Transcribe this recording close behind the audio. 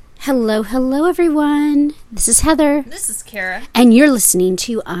Hello, hello, everyone. This is Heather. This is Kara. And you're listening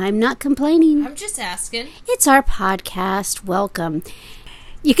to I'm Not Complaining. I'm just asking. It's our podcast. Welcome.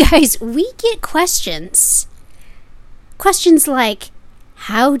 You guys, we get questions. Questions like,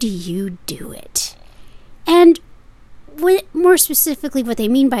 how do you do it? And more specifically, what they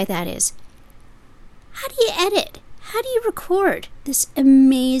mean by that is, how do you edit? How do you record this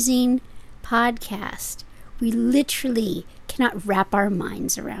amazing podcast? We literally cannot wrap our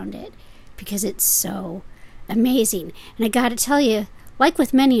minds around it because it's so amazing. And I gotta tell you, like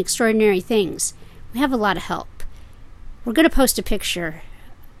with many extraordinary things, we have a lot of help. We're gonna post a picture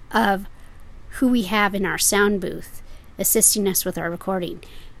of who we have in our sound booth assisting us with our recording.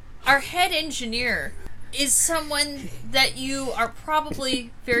 Our head engineer is someone that you are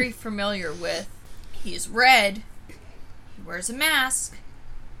probably very familiar with. He's red, he wears a mask,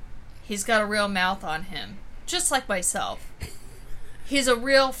 he's got a real mouth on him, just like myself. He's a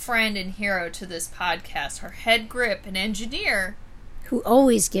real friend and hero to this podcast, our head grip and engineer. Who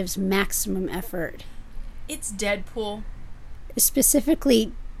always gives maximum effort. It's Deadpool.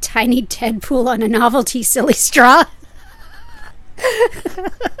 Specifically, Tiny Deadpool on a novelty silly straw.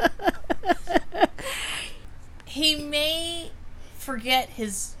 He may forget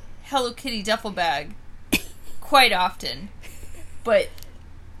his Hello Kitty duffel bag quite often, but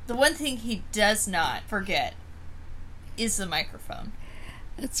the one thing he does not forget is the microphone.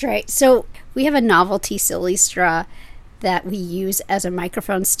 That's right. So we have a novelty silly straw that we use as a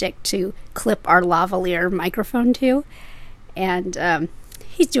microphone stick to clip our lavalier microphone to. And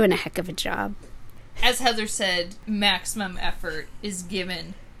he's doing a heck of a job. As Heather said, maximum effort is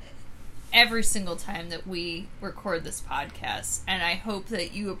given every single time that we record this podcast. And I hope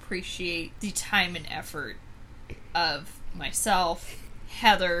that you appreciate the time and effort of myself,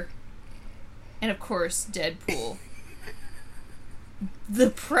 Heather, and of course, Deadpool. The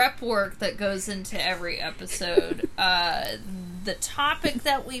prep work that goes into every episode, the topic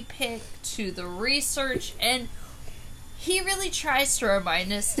that we pick, to the research, and he really tries to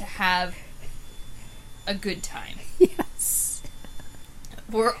remind us to have a good time. Yes.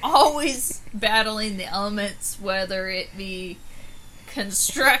 We're always battling the elements, whether it be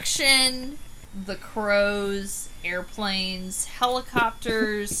construction, the crows, airplanes,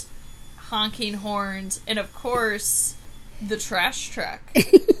 helicopters, honking horns, and of course, the trash truck.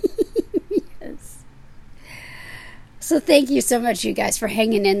 Yes. So thank you so much, you guys, for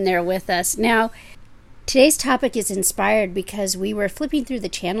hanging in there with us. Now, today's topic is inspired because we were flipping through the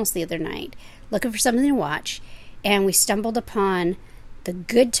channels the other night, looking for something to watch, and we stumbled upon the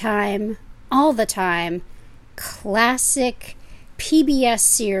good time, all the time, classic PBS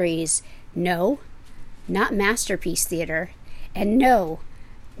series. No, not Masterpiece Theater, and no,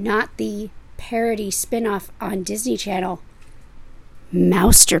 not the parody spin-off on Disney Channel,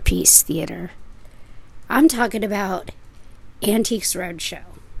 Mousterpiece Theater. I'm talking about Antiques Roadshow.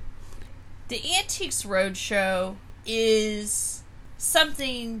 The Antiques Roadshow is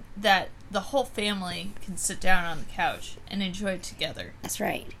something that the whole family can sit down on the couch and enjoy together. That's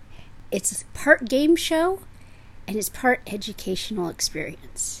right. It's part game show and it's part educational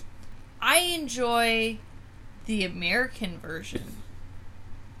experience. I enjoy the American version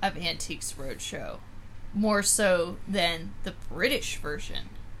of Antiques Roadshow more so than the British version.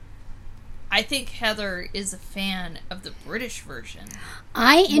 I think Heather is a fan of the British version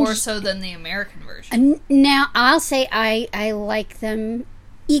more so than the American version. Now, I'll say I like them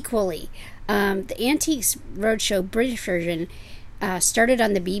equally. The Antiques Roadshow British version started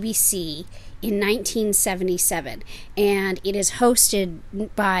on the BBC in 1977, and it is hosted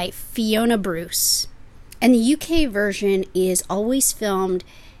by Fiona Bruce. And the UK version is always filmed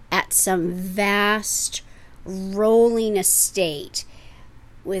at some vast, rolling estate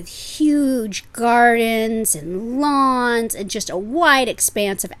with huge gardens and lawns and just a wide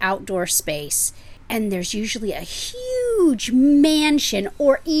expanse of outdoor space. And there's usually a huge mansion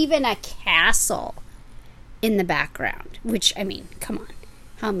or even a castle in the background. Which, I mean, come on.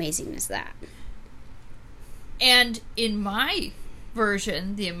 How amazing is that? And in my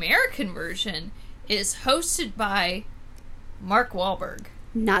version, the American version, is hosted by Mark Wahlberg.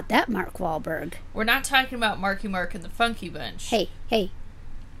 Not that Mark Wahlberg. We're not talking about Marky Mark and the Funky Bunch. Hey.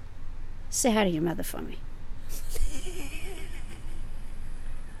 Say hi to your mother for me.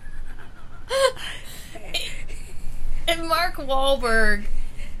 And Mark Wahlberg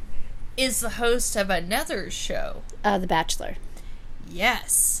is the host of another show. The Bachelor.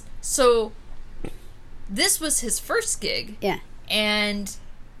 Yes. So, this was his first gig. Yeah. And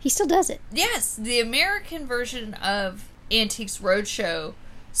he still does it. Yes. The American version of Antiques Roadshow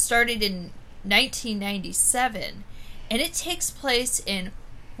started in 1997, and it takes place in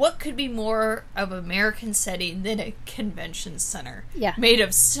what could be more of American setting than a convention center? Yeah. Made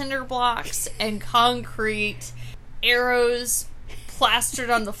of cinder blocks and concrete, arrows plastered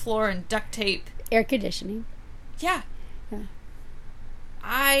on the floor and duct tape. Air conditioning. Yeah.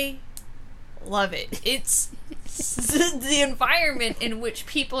 I love it. It's the environment in which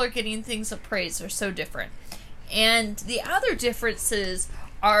people are getting things appraised are so different. And the other differences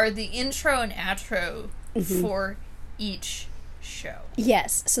are the intro and outro for each show.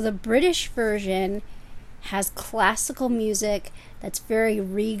 Yes. So the British version has classical music that's very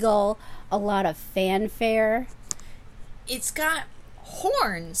regal, a lot of fanfare. It's got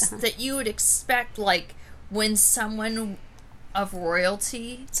horns that you would expect, like when someone of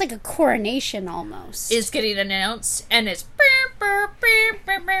royalty, It's like a coronation almost. is getting announced, and it's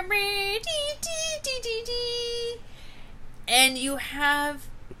and you have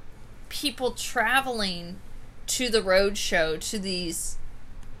people traveling to the road show, to these,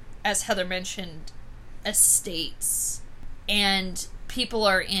 as Heather mentioned, estates, and people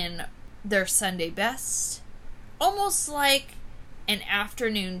are in their Sunday best, almost like an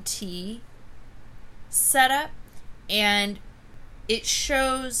afternoon tea setup, and it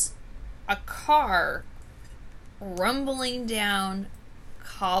shows a car rumbling down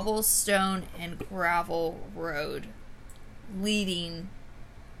cobblestone and gravel road leading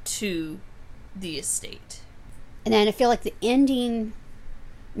to the estate. And then I feel like the ending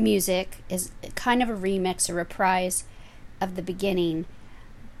music is kind of a remix, a reprise of the beginning,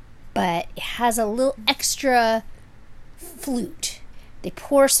 but it has a little extra flute. They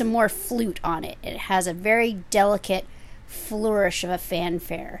pour some more flute on it. It has a very delicate flourish of a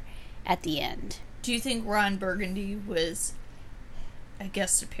fanfare at the end. Do you think Ron Burgundy was a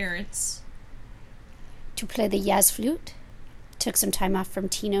guest appearance? To play the jazz flute. Took some time off from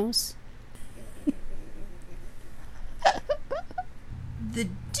Tino's. The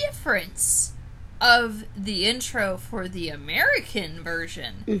difference of the intro for the American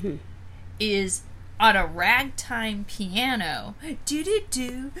version is on a ragtime piano. Do do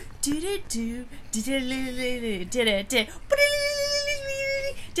do do do do do do do do.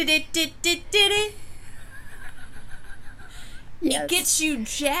 It gets you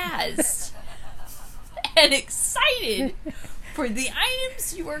jazzed and excited for the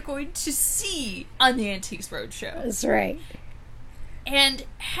items you are going to see on the Antiques Roadshow. That's right. And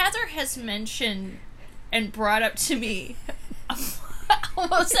Heather has mentioned and brought up to me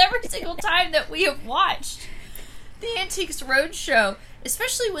almost every single time that we have watched the Antiques Roadshow,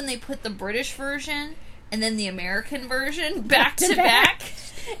 especially when they put the British version and then the American version back to back,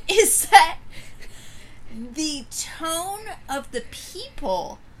 is that the tone of the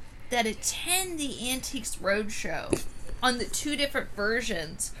people that attend the Antiques Roadshow on the two different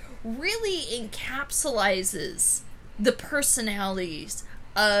versions really encapsulates the personalities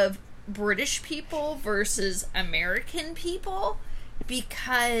of British people versus American people,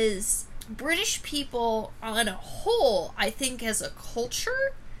 because British people on a whole, I think as a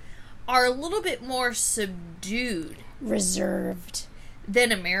culture, are a little bit more subdued, Reserved.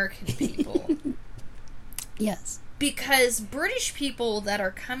 than American people. Yes. Because British people that are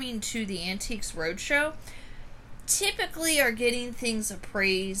coming to the Antiques Roadshow typically are getting things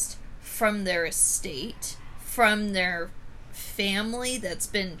appraised from their estate, from their family that's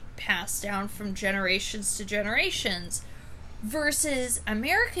been passed down from generations to generations, versus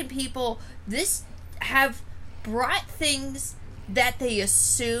American people have brought things that they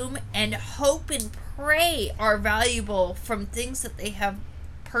assume and hope and pray are valuable from things that they have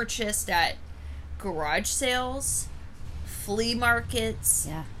purchased at garage sales, flea markets,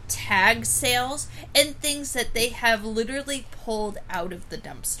 tag sales, and things that they have literally pulled out of the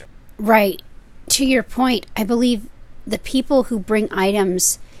dumpster. Right. To your point, I believe the people who bring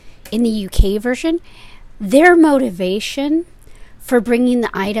items in the UK version, their motivation for bringing the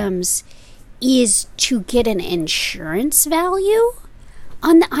items is to get an insurance value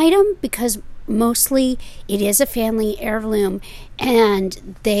on the item, because mostly it is a family heirloom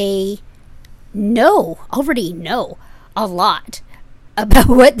and they already know a lot about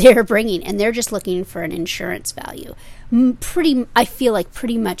what they're bringing, and they're just looking for an insurance value. I feel like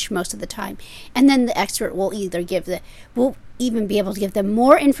pretty much most of the time. And then the expert will either will even be able to give them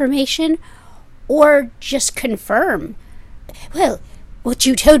more information or just confirm, well, what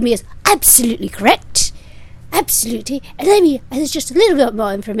you told me is absolutely correct. Absolutely. And there's just a little bit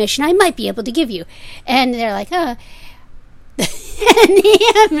more information I might be able to give you. And they're like, oh, the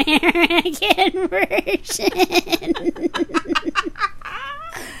American version.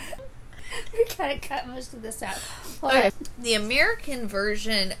 We gotta cut most of this out. Okay. The American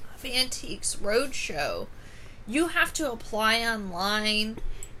version of Antiques Roadshow, you have to apply online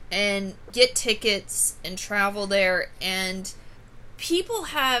and get tickets and travel there, and people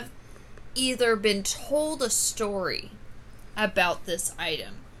have either been told a story about this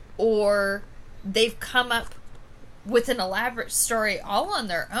item, or they've come up with an elaborate story all on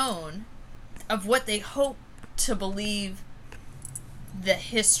their own of what they hope to believe the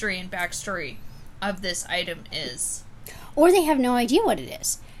history and backstory of this item is. Or they have no idea what it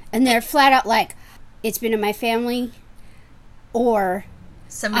is. And they're flat out like, it's been in my family, or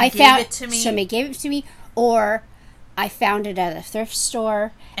somebody gave it to me, or I found it at a thrift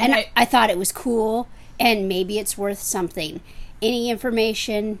store, and I thought it was cool, and maybe it's worth something. Any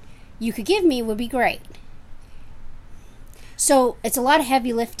information you could give me would be great. So it's a lot of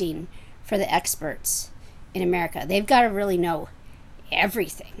heavy lifting for the experts in America. They've got to really know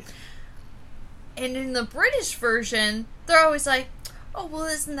everything. And in the British version, they're always like, oh, well,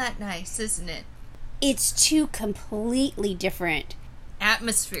 isn't that nice, isn't it? It's two completely different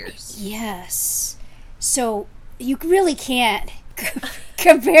atmospheres. Yes. So you really can't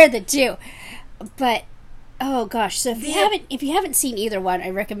compare the two. But oh gosh, so if you haven't seen either one, I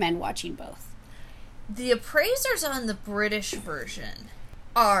recommend watching both. The appraisers on the British version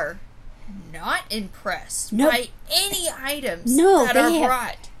are not impressed by any items that are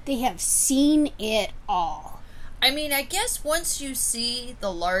brought. They have seen it all. I mean, I guess once you see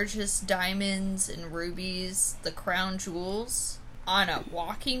the largest diamonds and rubies, the crown jewels, on a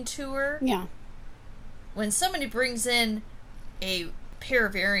walking tour, yeah, when somebody brings in a pair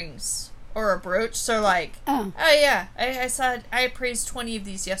of earrings or a brooch, they're like, oh yeah, I appraised 20 of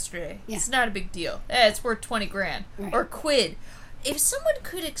these yesterday. Yeah. It's not a big deal. It's worth 20 grand. Right. Or quid. If someone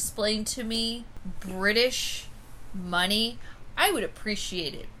could explain to me British money, I would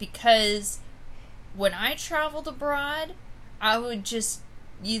appreciate it, because when I traveled abroad, I would just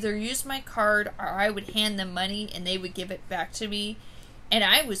either use my card or I would hand them money and they would give it back to me. And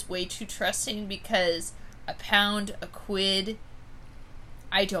I was way too trusting, because a pound, a quid,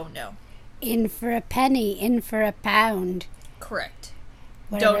 I don't know. In for a penny, in for a pound. Correct.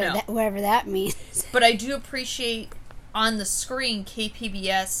 Whatever that means. But I do appreciate on the screen,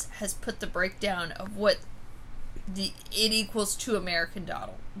 KPBS has put the breakdown of what it equals to American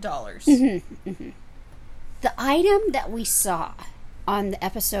dollars. Mm-hmm, mm-hmm. The item that we saw on the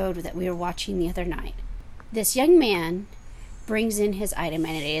episode that we were watching the other night, this young man brings in his item,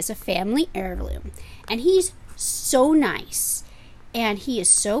 and it is a family heirloom. And he's so nice, and he is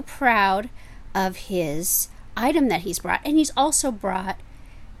so proud of his item that he's brought. And he's also brought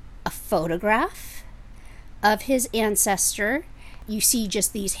a photograph of his ancestor. You see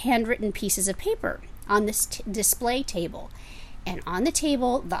just these handwritten pieces of paper on this display table. And on the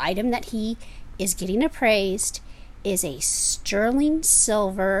table, the item that he is getting appraised is a sterling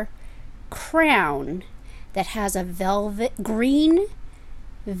silver crown that has a green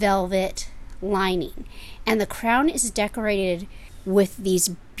velvet lining. And the crown is decorated with these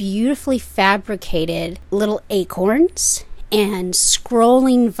beautifully fabricated little acorns and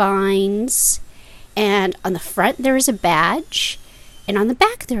scrolling vines. And on the front there is a badge, and on the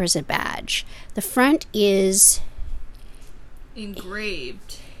back there is a badge. The front is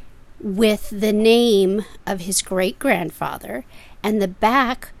engraved with the name of his great-grandfather, and the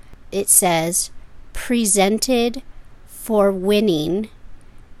back, it says, presented for winning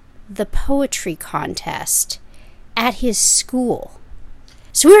the poetry contest at his school.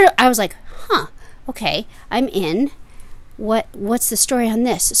 So I was like, okay, I'm in. What's the story on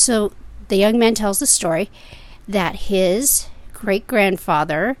this? So the young man tells the story that his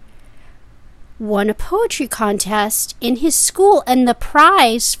great-grandfather won a poetry contest in his school, and the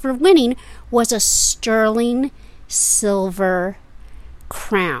prize for winning was a sterling silver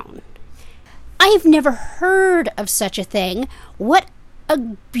crown. I've never heard of such a thing. What a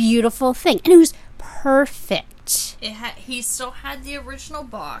beautiful thing. And it was perfect. He still had the original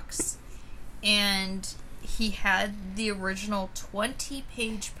box, and he had the original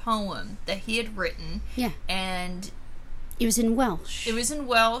 20-page poem that he had written. Yeah. And it was in Welsh.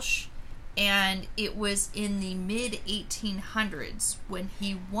 And it was in the mid-1800s when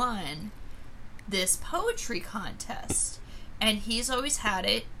he won this poetry contest. And he's always had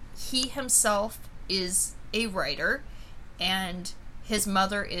it. He himself is a writer, and his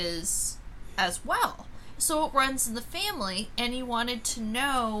mother is as well. So it runs in the family, and he wanted to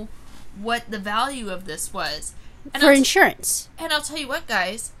know what the value of this was. And for insurance. And I'll tell you what,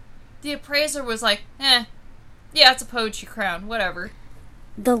 guys. The appraiser was like, yeah, it's a poetry crown, whatever.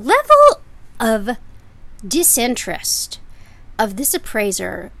 The level of disinterest of this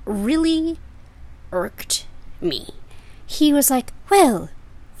appraiser really irked me. He was like, well,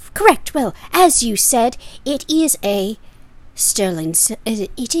 as you said, it is a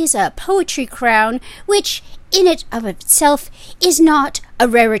it is a poetry crown, which in it of itself is not a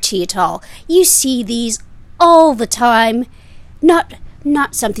rarity at all. You see these all the time.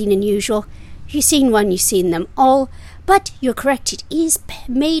 Not something unusual. You've seen one, you've seen them all. But you're correct, it is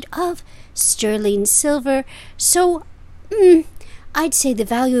made of sterling silver. So, I'd say the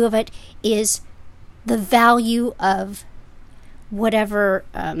value of it is the value of whatever...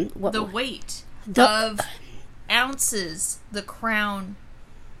 the weight of ounces the crown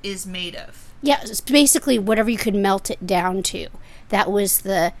is made of. Yeah, it's basically whatever you could melt it down to. That was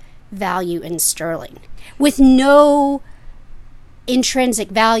the value in sterling. With no intrinsic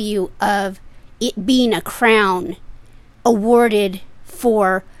value of it being a crown awarded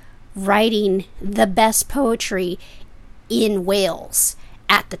for writing the best poetry in Wales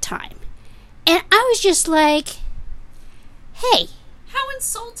at the time. And I was just like, hey. How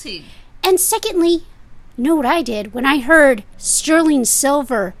insulting. And secondly, know what I did? When I heard sterling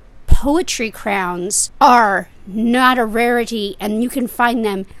silver poetry crowns are not a rarity and you can find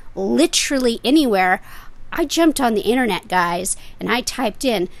them literally anywhere, I jumped on the internet, guys, and I typed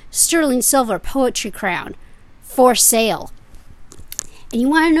in sterling silver poetry crown for sale. And you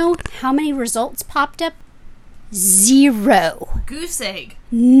want to know how many results popped up? 0. Goose egg.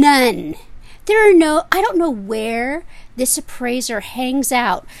 None. I don't know where this appraiser hangs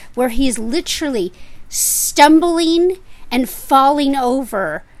out, where he's literally stumbling and falling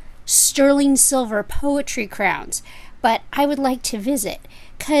over sterling silver poetry crowns. But I would like to visit,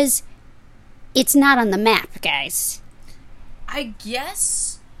 because it's not on the map, guys. I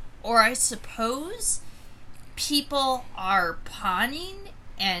guess, or I suppose, people are pawning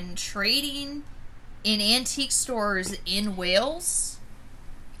and trading in antique stores in Wales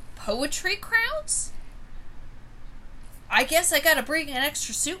poetry crowns? I guess I gotta bring an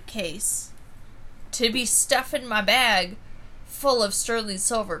extra suitcase to be stuffing my bag full of sterling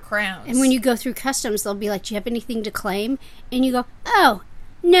silver crowns. And when you go through customs, they'll be like, do you have anything to claim? And you go, oh,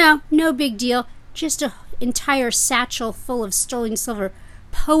 no big deal. Just an entire satchel full of sterling silver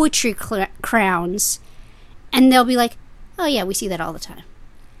poetry crowns. And they'll be like, oh yeah, we see that all the time.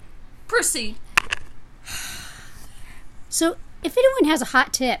 Proceed. So, if anyone has a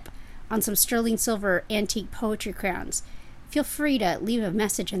hot tip on some sterling silver antique poetry crowns, feel free to leave a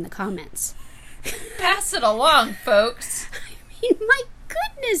message in the comments. Pass it along, folks. I mean, my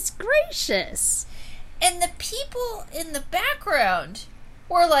goodness gracious. And the people in the background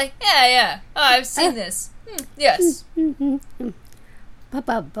were like, yeah, oh, I've seen this. Yes.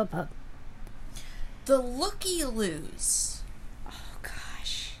 The looky-loos. Oh,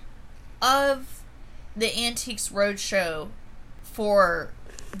 gosh. Of the Antiques Roadshow for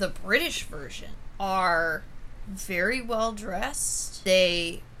the British version are very well dressed.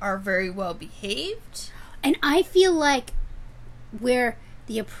 They are very well behaved. And I feel like where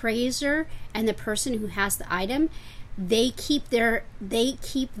the appraiser and the person who has the item, they keep their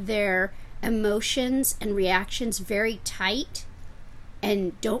emotions and reactions very tight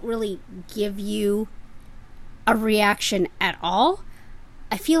and don't really give you a reaction at all.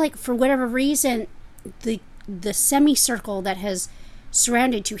 I feel like for whatever reason, the semicircle that has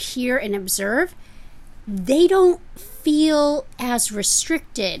surrounded to hear and observe, they don't feel as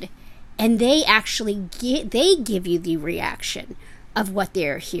restricted, and they actually give you the reaction of what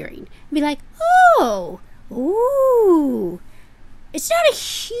they're hearing. Be like, oh, ooh. It's not a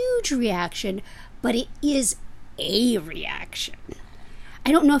huge reaction, but it is a reaction.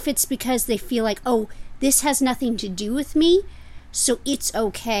 I don't know if it's because they feel like, oh, this has nothing to do with me, so it's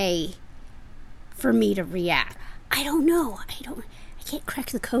okay for me to react. I don't know. I can't crack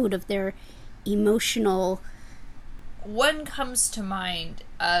the code of their emotional... One comes to mind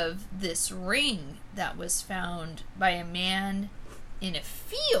of this ring that was found by a man in a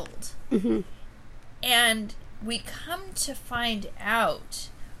field. Mm-hmm. And we come to find out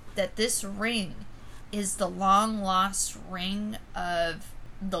that this ring is the long-lost ring of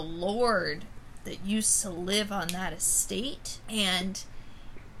the lord that used to live on that estate. And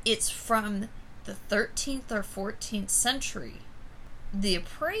it's from the 13th or 14th century. The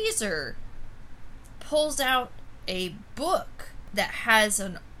appraiser pulls out a book that has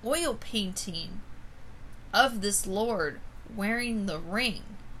an oil painting of this lord wearing the ring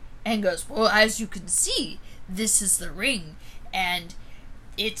and goes, well, as you can see, this is the ring, and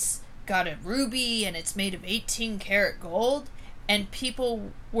it's got a ruby and it's made of 18 karat gold. And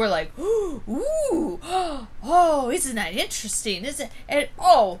people were like, ooh, oh, isn't that interesting? Isn't it? And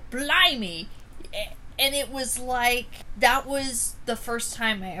oh, blimey. And it was like, that was the first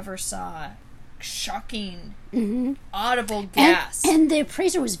time I ever saw shocking, Mm-hmm. audible gasp. And the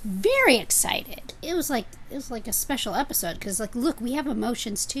appraiser was very excited. It was like a special episode because, like, look, we have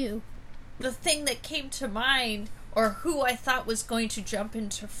emotions too. The thing that came to mind, or who I thought was going to jump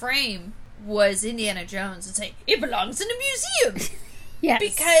into frame, was Indiana Jones and say, "It belongs in a museum." Yes,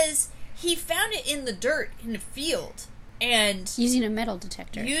 Because he found it in the dirt in a field, and using a metal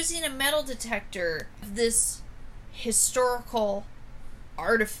detector. This historical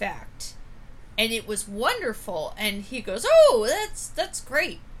artifact, and it was wonderful. And he goes, "Oh, that's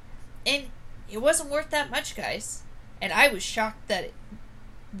great," and it wasn't worth that much, guys. And I was shocked that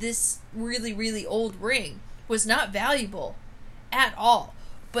this really, really old ring was not valuable at all.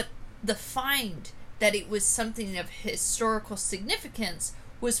 But the find that it was something of historical significance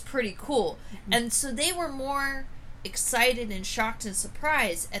was pretty cool. Mm-hmm. And so they were more excited and shocked and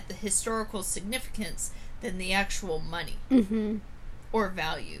surprised at the historical significance than the actual money. Mm-hmm. Or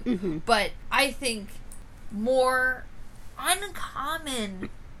value. Mm-hmm. But I think more uncommon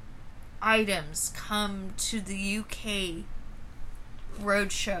items come to the UK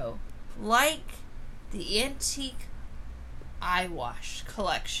Roadshow, like the antique eyewash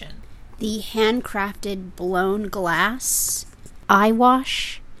collection. The handcrafted blown glass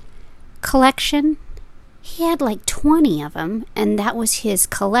eyewash collection. He had like 20 of them, and that was his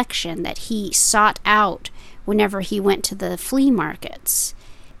collection that he sought out whenever he went to the flea markets.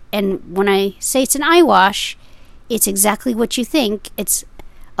 And when I say it's an eyewash, it's exactly what you think. It's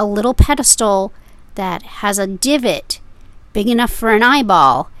a little pedestal that has a divot big enough for an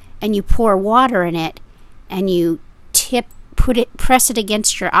eyeball, and you pour water in it, and you press it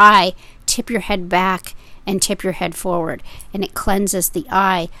against your eye, tip your head back, and tip your head forward, and it cleanses the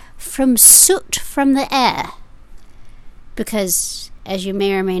eye from soot from the air. Because, as you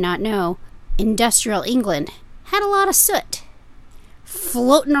may or may not know, industrial England had a lot of soot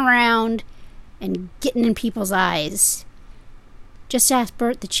floating around and getting in people's eyes. Just ask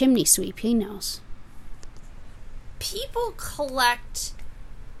Bert the chimney sweep, he knows. People collect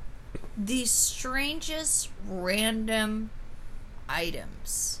the strangest random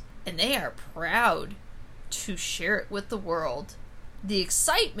items, and they are proud to share it with the world. The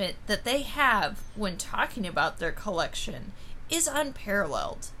excitement that they have when talking about their collection is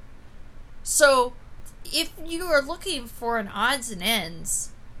unparalleled. So, if you are looking for an odds and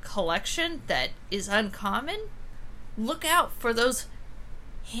ends collection that is uncommon, look out for those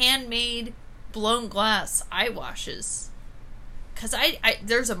handmade blown glass eye washes. Because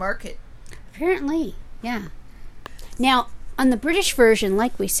there's a market. Apparently, yeah. Now, on the British version,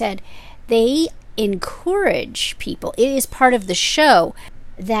 like we said, they encourage people. It is part of the show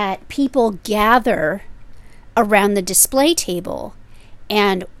that people gather around the display table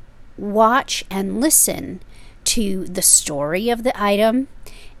and watch and listen to the story of the item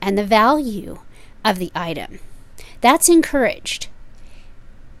and the value of the item. That's encouraged.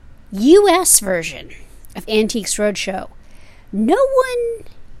 U.S. version of Antiques Roadshow, no one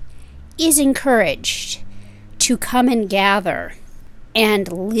is encouraged to come and gather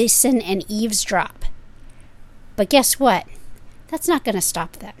and listen and eavesdrop. But guess what? That's not going to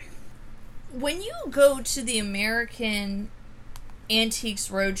stop them. When you go to the American Antiques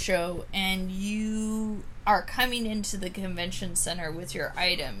Roadshow and you are coming into the convention center with your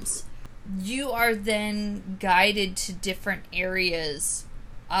items, you are then guided to different areas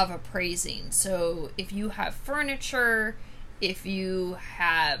of appraising. So if you have furniture, if you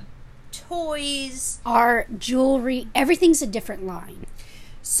have toys, art, jewelry, everything's a different line.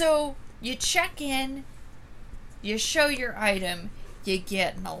 So you check in, you show your item, you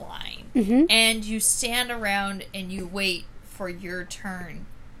get in a line, and you stand around and you wait for your turn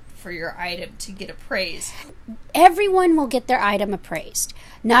for your item to get appraised. Everyone will get their item appraised.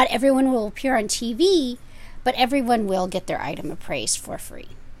 Not everyone will appear on TV, but everyone will get their item appraised for free.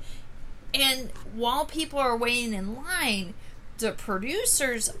 And while people are waiting in line, the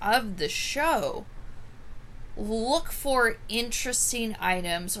producers of the show look for interesting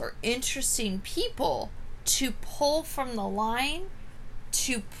items or interesting people to pull from the line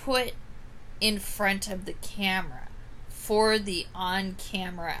to put in front of the camera for the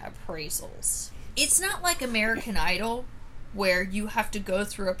on-camera appraisals. It's not like American Idol, where you have to go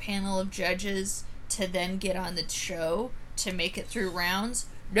through a panel of judges to then get on the show to make it through rounds.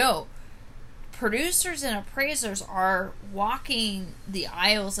 No. Producers and appraisers are walking the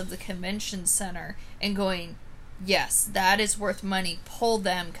aisles of the convention center and going, yes, that is worth money. Pull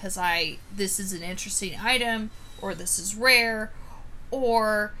them because this is an interesting item, or this is rare,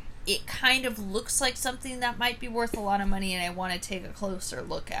 or it kind of looks like something that might be worth a lot of money and I want to take a closer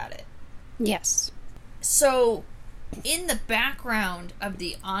look at it. Yes. So in the background of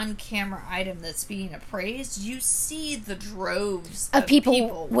the on-camera item that's being appraised, you see the droves of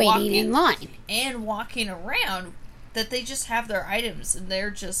people waiting in line and walking around, that they just have their items and they're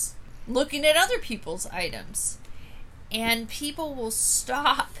just looking at other people's items. And people will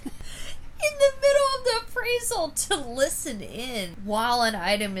stop in the middle of the appraisal to listen in while an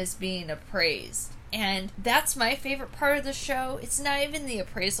item is being appraised. And that's my favorite part of the show. It's not even the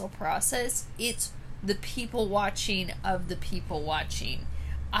appraisal process. It's the people watching of the people watching.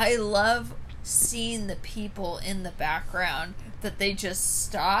 I love seeing the people in the background that they just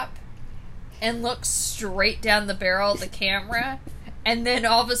stop and look straight down the barrel of the camera, and then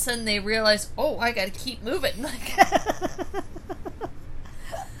all of a sudden they realize, oh, I gotta keep moving.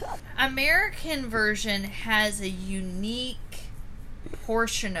 American version has a unique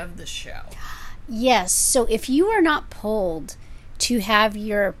portion of the show. Yes, so if you are not pulled to have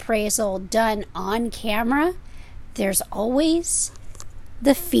your appraisal done on camera, there's always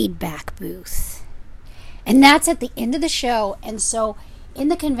the feedback booth. And that's at the end of the show. And so in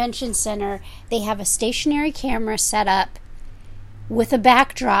the convention center, they have a stationary camera set up with a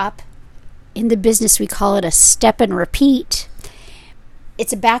backdrop. In the business, we call it a step and repeat.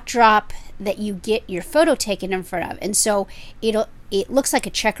 It's a backdrop that you get your photo taken in front of. And so it looks like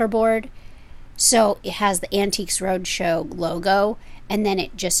a checkerboard. So it has the Antiques Roadshow logo, and then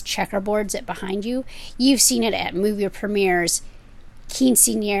it just checkerboards it behind you. You've seen it at movie premieres,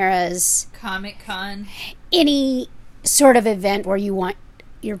 quinceañeras, Comic-Con, any sort of event where you want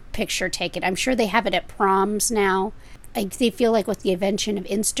your picture taken. I'm sure they have it at proms now. They feel like with the invention of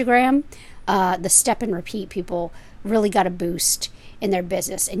Instagram, the step and repeat people really got a boost in their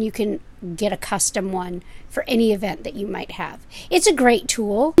business, and you can get a custom one for any event that you might have. It's a great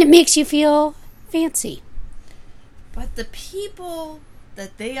tool. It makes you feel fancy. But the people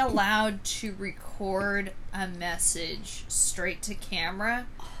that they allowed to record a message straight to camera,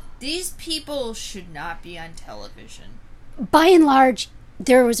 these people should not be on television. By and large,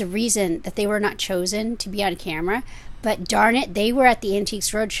 there was a reason that they were not chosen to be on camera, but darn it, they were at the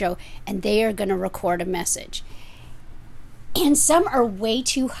Antiques Roadshow, and they are going to record a message. And some are way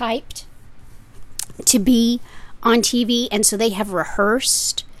too hyped to be on TV, and so they have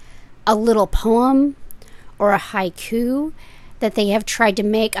rehearsed a little poem or a haiku that they have tried to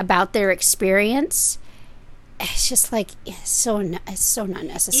make about their experience. It's just like, it's so not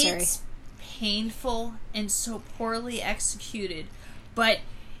necessary. It's painful and so poorly executed, but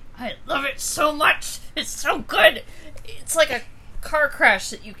I love it so much. It's so good. It's like a car crash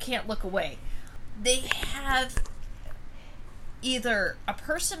that you can't look away. They have either a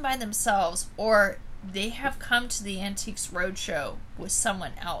person by themselves, or they have come to the Antiques Roadshow with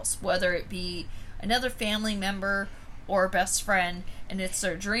someone else, whether it be another family member or a best friend, and it's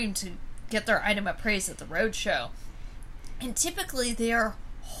their dream to get their item appraised at the roadshow. And typically they are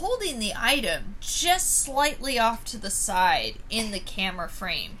holding the item just slightly off to the side in the camera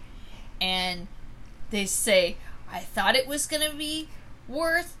frame. And they say, I thought it was going to be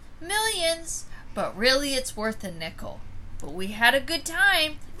worth millions, but really it's worth a nickel. But we had a good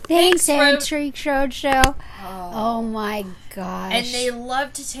time. Thanks, Antiques Roadshow. Oh my gosh. And they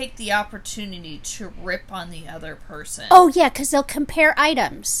love to take the opportunity to rip on the other person. Oh yeah, because they'll compare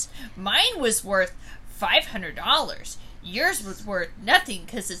items. Mine was worth $500. Yours was worth nothing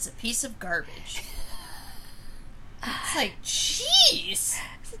because it's a piece of garbage. It's like, jeez.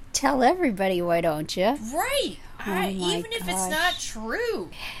 Tell everybody, why don't you? Right. Oh even if it's not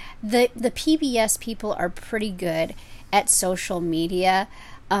true. The PBS people are pretty good at social media.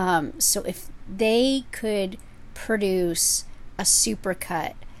 So if they could produce a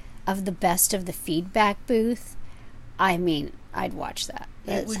supercut of the best of the feedback booth, I mean, I'd watch that.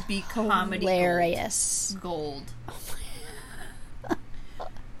 It would be comedy hilarious. Gold.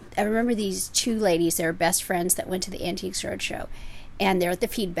 I remember these two ladies, they were best friends that went to the Antiques Roadshow, and they're at the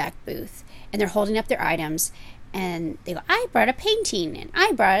feedback booth, and they're holding up their items, and they go, I brought a painting, and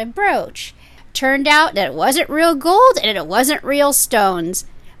I brought a brooch. Turned out that it wasn't real gold, and it wasn't real stones.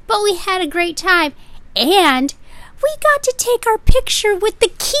 But we had a great time, and we got to take our picture with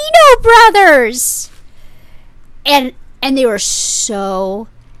the Kino brothers. And they were so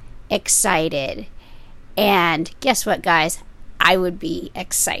excited. And guess what, guys? I would be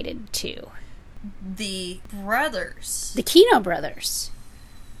excited too. The brothers. The Kino brothers.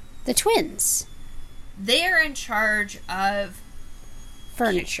 The twins. They are in charge of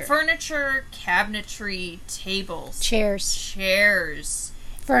furniture, cabinetry, tables, chairs,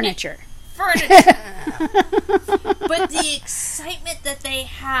 furniture. But the excitement that they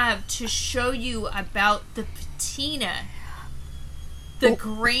have to show you about the patina, the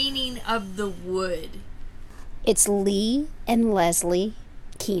graining of the wood, It's Lee and Leslie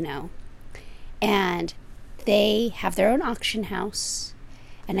Kino. And they have their own auction house.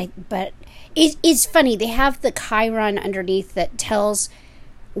 But it's funny. They have the chyron underneath that tells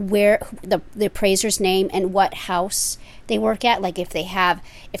where the appraiser's name and what house they work at. Like if they have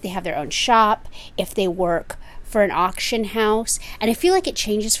their own shop, if they work for an auction house. And I feel like it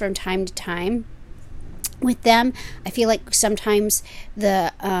changes from time to time with them. I feel like sometimes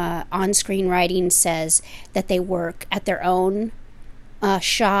the on-screen writing says that they work at their own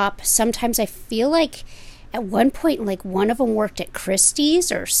shop. Sometimes I feel like at one point, like one of them worked at Christie's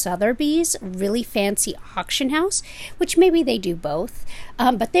or Sotheby's, a really fancy auction house, which maybe they do both.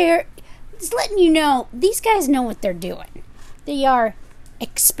 But they're just letting you know, these guys know what they're doing. They are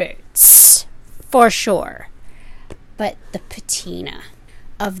experts, for sure. But the patina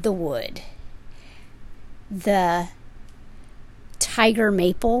of the wood, the tiger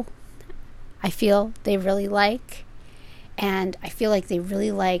maple, I feel they really like. And I feel like they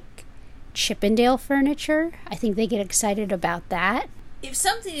really like Chippendale furniture. I think they get excited about that. If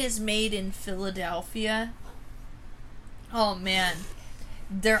something is made in Philadelphia, oh man,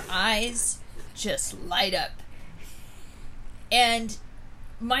 their eyes just light up. And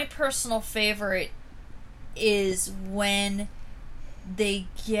my personal favorite is when they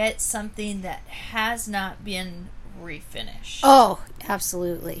get something that has not been refinished. Oh,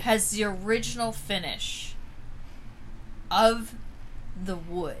 absolutely. Has the original finish of the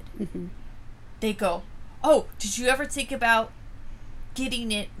wood. Mm-hmm. They go, oh, did you ever think about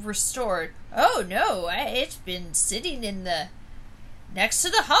getting it restored? Oh, no, it's been sitting next to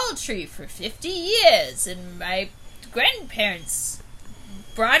the hollow tree for 50 years, and my grandparents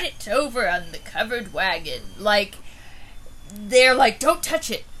brought it over on the covered wagon. Like, they're like, don't touch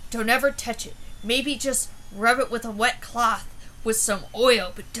it. Don't ever touch it. Maybe just rub it with a wet cloth with some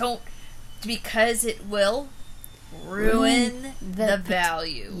oil, but don't, because it will ruin the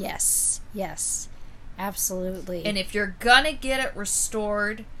value. Yes, absolutely. And if you're gonna get it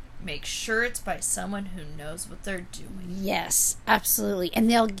restored, make sure it's by someone who knows what they're doing. Yes, absolutely. And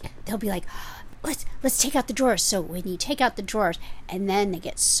they'll be like, let's take out the drawers. So when you take out the drawers, and then they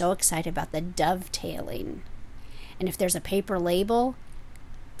get so excited about the dovetailing. And if there's a paper label,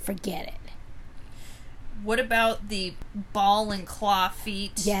 forget it. What about the ball and claw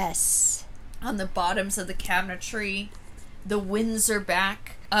feet? Yes. On the bottoms of the cabinetry, the Windsor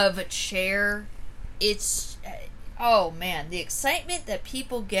back of a chair. It's, oh man, the excitement that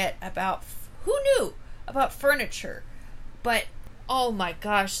people get about, who knew about furniture? But, oh my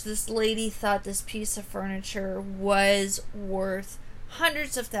gosh, this lady thought this piece of furniture was worth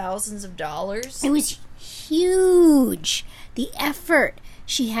hundreds of thousands of dollars. It was huge. The effort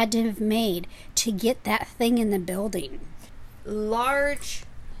she had to have made to get that thing in the building. Large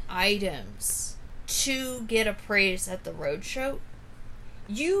items to get appraised at the roadshow,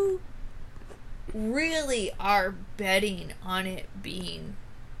 you really are betting on it being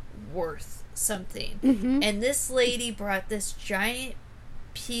worth something. Mm-hmm. And this lady brought this giant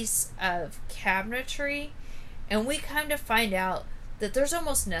piece of cabinetry, and we come to find out that there's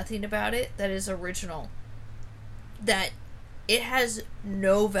almost nothing about it that is original. That it has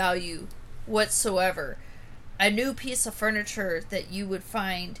no value whatsoever. A new piece of furniture that you would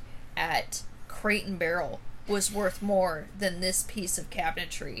find at Crate and Barrel was worth more than this piece of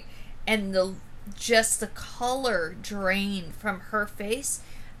cabinetry. And just the color drained from her face.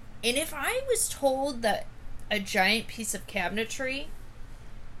 And if I was told that a giant piece of cabinetry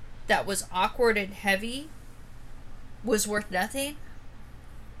that was awkward and heavy was worth nothing,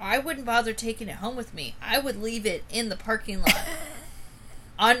 I wouldn't bother taking it home with me. I would leave it in the parking lot.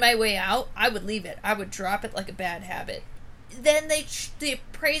 On my way out, I would leave it. I would drop it like a bad habit. Then the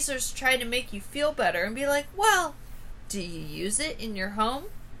appraisers try to make you feel better and be like, well, do you use it in your home?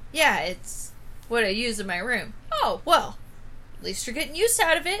 Yeah, it's what I use in my room. Oh, well, at least you're getting use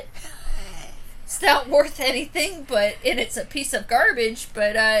out of it. It's not worth anything, and it's a piece of garbage,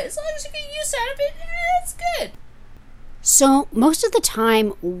 but as long as you get use out of it, that's good. So most of the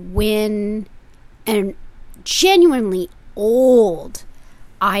time when a genuinely old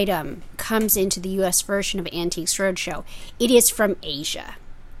item comes into the U.S. version of Antiques Roadshow, it is from Asia.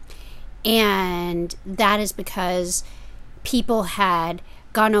 And that is because people had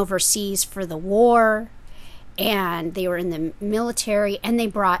gone overseas for the war and they were in the military and they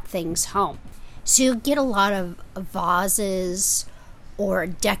brought things home. So you'll get a lot of vases or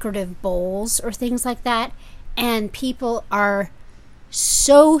decorative bowls or things like that. And people are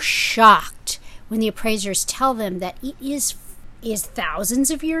so shocked when the appraisers tell them that it is thousands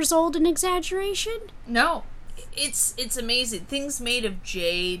of years old an exaggeration? No. It's amazing. Things made of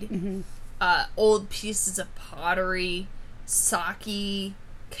jade, mm-hmm. old pieces of pottery, sake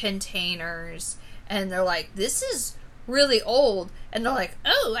containers, and they're like, this is really old. And they're like,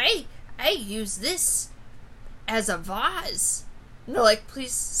 oh, I use this as a vase. And they're like,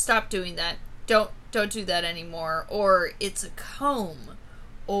 please stop doing that. Don't do that anymore. Or it's a comb,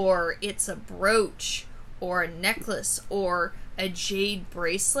 or it's a brooch, or a necklace, or a jade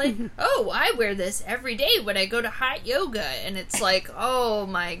bracelet. Oh, I wear this every day when I go to hot yoga. And it's like, oh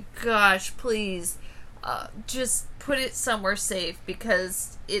my gosh, please, just put it somewhere safe,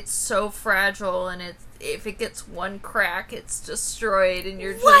 because it's so fragile, and if it gets one crack, it's destroyed, and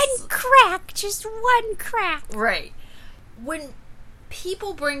you're just... One crack! Just one crack! Right. When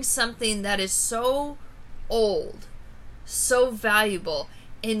people bring something that is so old, so valuable,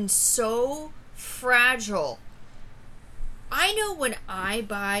 and so fragile... I know when I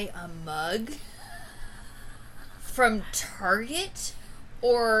buy a mug from Target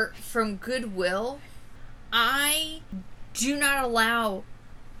or from Goodwill, I do not allow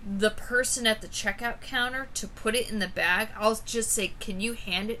the person at the checkout counter to put it in the bag. I'll just say, can you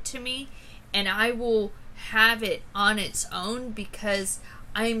hand it to me? And I will have it on its own, because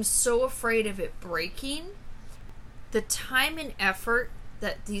I'm so afraid of it breaking. The time and effort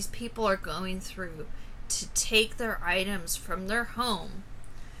that these people are going through to take their items from their home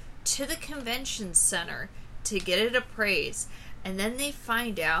to the convention center to get it appraised, and then they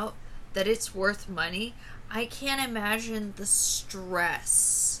find out that it's worth money. I can't imagine the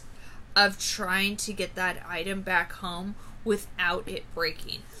stress of trying to get that item back home without it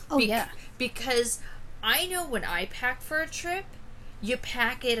breaking. Oh, yeah. Because I know when I pack for a trip, you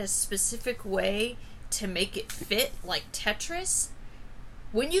pack it a specific way to make it fit, like Tetris.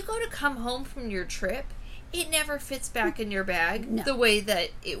 When you go to come home from your trip, it never fits back in your bag the way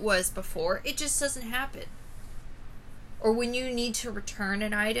that it was before. It just doesn't happen. Or when you need to return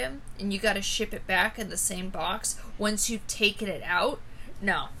an item and you got to ship it back in the same box once you've taken it out,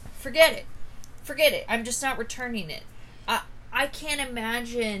 no, forget it. Forget it. I'm just not returning it. I can't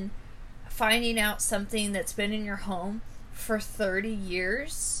imagine finding out something that's been in your home for 30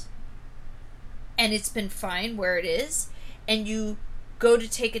 years and it's been fine where it is, and you go to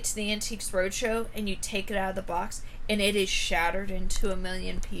take it to the Antiques Roadshow and you take it out of the box and it is shattered into a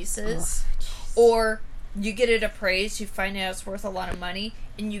million pieces. Or you get it appraised, you find out it's worth a lot of money,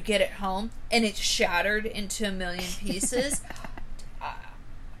 and you get it home and it's shattered into a million pieces.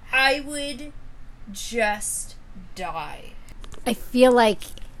 I would just die. I feel like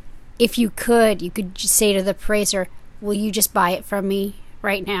if you could just say to the appraiser, will you just buy it from me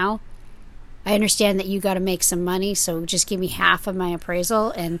right now? I understand that you got to make some money, so just give me half of my appraisal,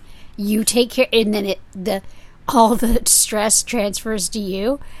 and you take care, and then all the stress transfers to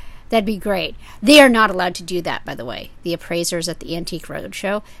you. That'd be great. They are not allowed to do that, by the way. The appraisers at the Antique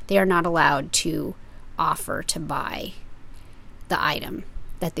Roadshow, they are not allowed to offer to buy the item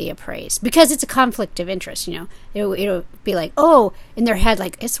that they appraise, because it's a conflict of interest. It'll be like, oh, in their head,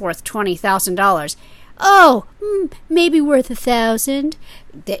 like, it's worth $20,000. Oh, maybe worth $1,000.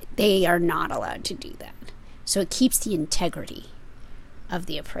 They are not allowed to do that. So it keeps the integrity of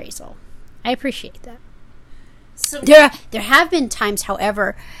the appraisal. I appreciate that. So there have been times,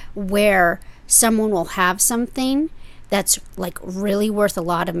 however, where someone will have something that's like really worth a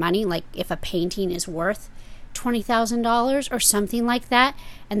lot of money, like if a painting is worth $20,000 or something like that,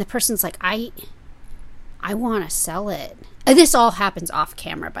 and the person's like, I want to sell it. This all happens off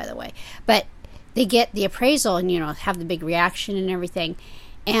camera, by the way, but they get the appraisal and, have the big reaction and everything.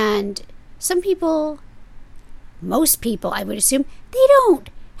 And some people, most people, I would assume, they don't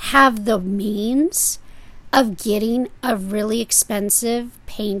have the means of getting a really expensive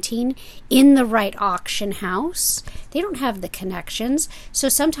painting in the right auction house. They don't have the connections. So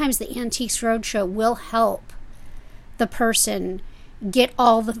sometimes the Antiques Roadshow will help the person get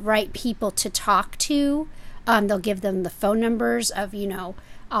all the right people to talk to. They'll give them the phone numbers of,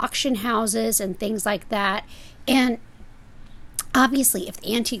 auction houses and things like that. And obviously, if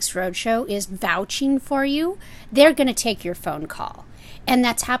the Antiques Roadshow is vouching for you, they're going to take your phone call. And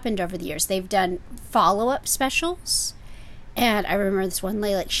that's happened over the years. They've done follow-up specials. And I remember this one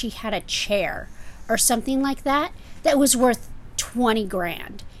lady, like, she had a chair or something like that was worth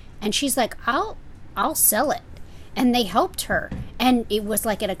 $20,000. And she's like, I'll sell it. And they helped her. And it was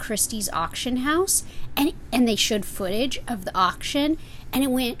like at a Christie's auction house. And they showed footage of the auction. And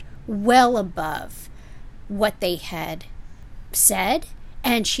it went well above what they had said.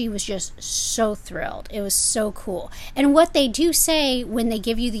 And she was just so thrilled. It was so cool. And what they do say when they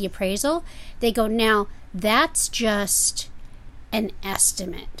give you the appraisal, they go, now, that's just an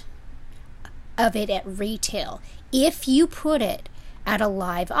estimate of it at retail. If you put it at a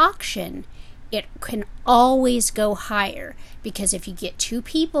live auction, it can always go higher, because if you get two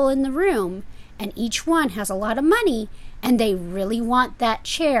people in the room and each one has a lot of money and they really want that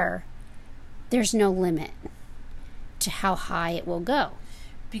chair, there's no limit to how high it will go.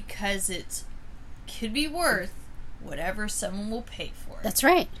 Because it could be worth whatever someone will pay for it. That's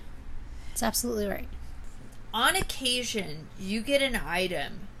right. That's absolutely right. On occasion, you get an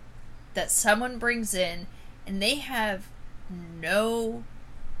item that someone brings in and they have no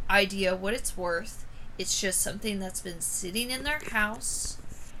idea what it's worth. It's just something that's been sitting in their house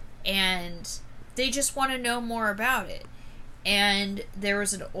and they just want to know more about it. And there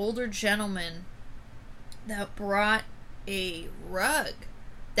was an older gentleman that brought a rug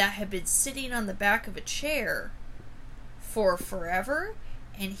that had been sitting on the back of a chair for forever,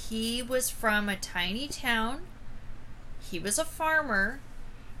 and he was from a tiny town. He was a farmer,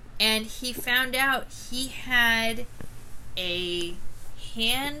 and he found out he had a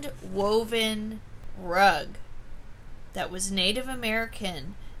hand-woven rug that was Native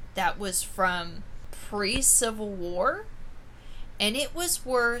American, that was from pre-Civil War, and it was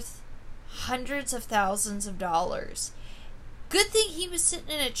worth hundreds of thousands of dollars. Good thing he was sitting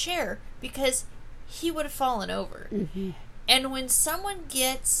in a chair, because he would have fallen over. Mm-hmm. And when someone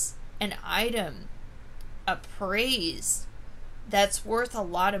gets an item appraised that's worth a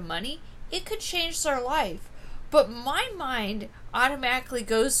lot of money, it could change their life. But my mind automatically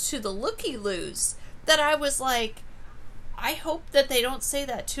goes to the looky-loos, that I was like, I hope that they don't say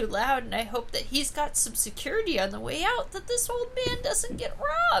that too loud, and I hope that he's got some security on the way out, that this old man doesn't get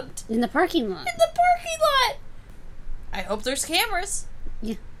robbed. In the parking lot. In the parking lot! I hope there's cameras.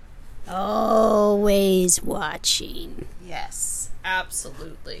 Yeah. Always watching. Yes,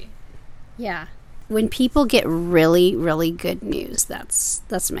 absolutely. Yeah. When people get really, really good news,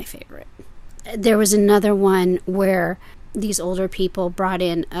 that's my favorite. There was another one where these older people brought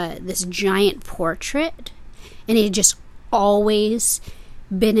in this giant portrait, and it had just always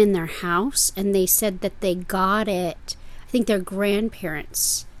been in their house, and they said that they got it, I think their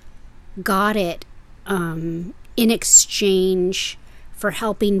grandparents got it in exchange for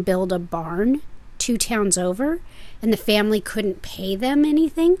helping build a barn 2 towns over, and the family couldn't pay them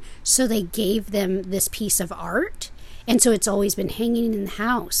anything, so they gave them this piece of art, and so it's always been hanging in the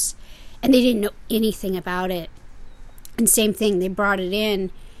house, and they didn't know anything about it. And same thing, they brought it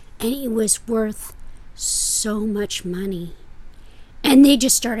in, and it was worth so much money, and they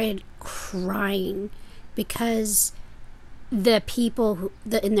just started crying, because the people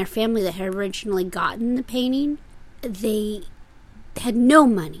in their family that had originally gotten the painting, they had no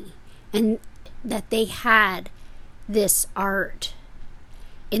money, and that they had this art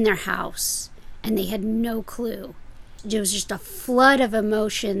in their house, and they had no clue. It was just a flood of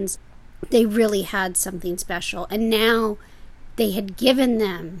emotions. They really had something special, and now they had given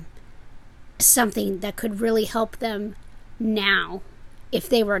them something that could really help them now if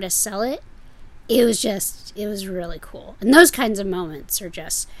they were to sell it. It was really cool. And those kinds of moments are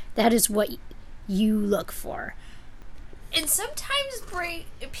just, that is what you look for. And sometimes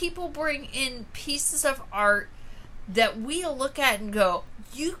people bring in pieces of art that we'll look at and go,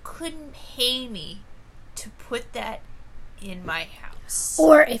 you couldn't pay me to put that in my house.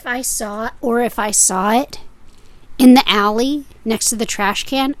 Or if I saw it in the alley next to the trash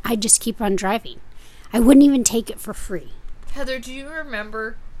can, I'd just keep on driving. I wouldn't even take it for free. Heather, do you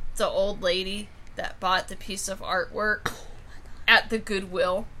remember the old lady that bought the piece of artwork at the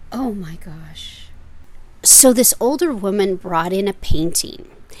Goodwill? Oh my gosh. So this older woman brought in a painting,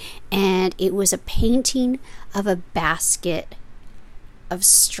 and it was a painting of a basket of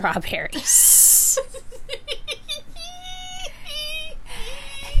strawberries.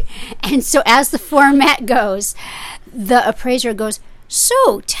 And so as the format goes, the appraiser goes,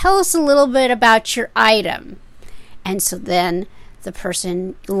 so tell us a little bit about your item. And so then the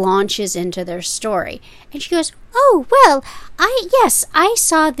person launches into their story. And she goes, oh, well, I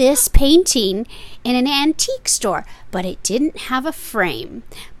saw this painting in an antique store, but it didn't have a frame.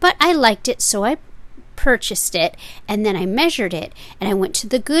 But I liked it, so I purchased it, and then I measured it, and I went to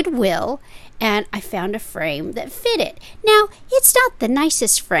the Goodwill, and I found a frame that fit it. Now, it's not the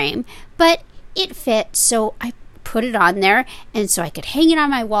nicest frame, but it fit, so I put it on there, and so I could hang it on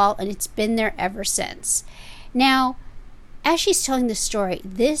my wall, and it's been there ever since. Now, as she's telling the story,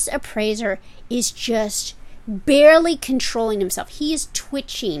 this appraiser is just barely controlling himself. He is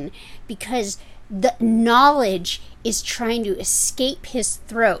twitching because the knowledge is trying to escape his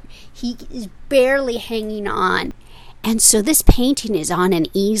throat. He is barely hanging on. And so this painting is on an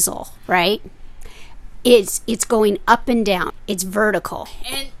easel, right? It's going up and down. It's vertical.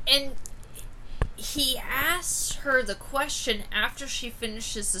 And he asked her the question after she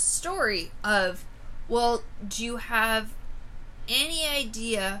finishes the story of, well, do you have any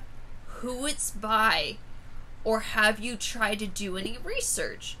idea who it's by, or have you tried to do any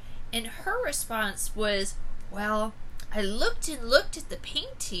research? And her response was, well, I looked and looked at the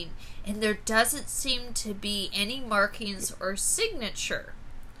painting, and there doesn't seem to be any markings or signature.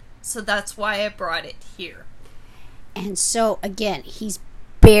 So that's why I brought it here. And so, again, he's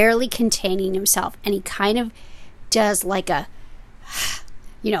barely containing himself, and he kind of does like a,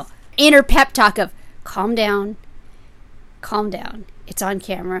 inner pep talk of, calm down, it's on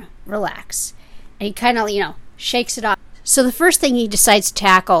camera, relax. And he kind of, shakes it off. So the first thing he decides to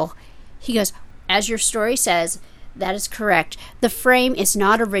tackle, he goes, as your story says, that is correct. The frame is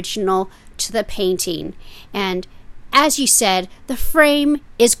not original to the painting. And as you said, the frame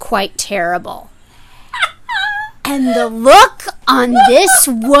is quite terrible. And the look on this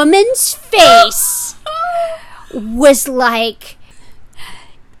woman's face was like,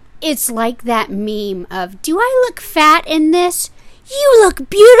 it's like that meme of, do I look fat in this? You look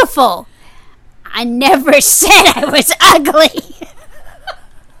beautiful. I never said I was ugly.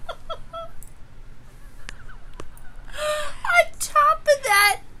 On top of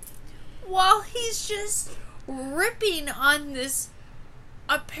that, while he's just ripping on this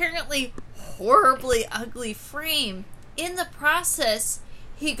apparently horribly ugly frame, in the process,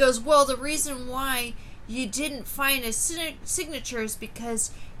 he goes, well, the reason why you didn't find a signature is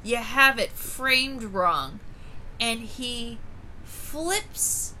because you have it framed wrong. And he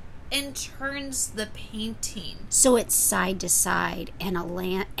flips and turns the painting. So it's side to side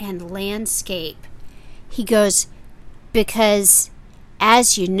and landscape. He goes, because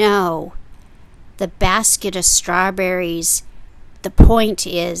as you know, the basket of strawberries, the point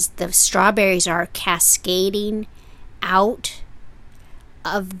is the strawberries are cascading out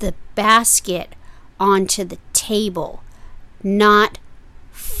of the basket onto the table, not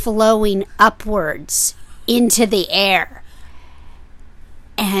flowing upwards into the air.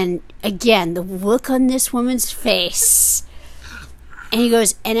 And again, the look on this woman's face. And he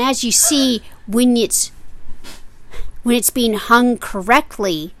goes, and as you see, when it's being hung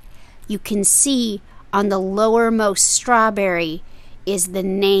correctly, you can see on the lowermost strawberry is the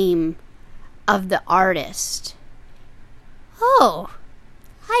name of the artist. Oh,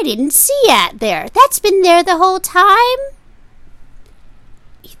 I didn't see it there. That's been there the whole time.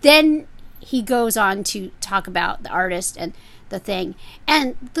 Then he goes on to talk about the artist and the thing.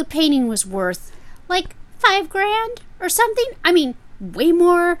 And the painting was worth like $5,000 or something. I mean, way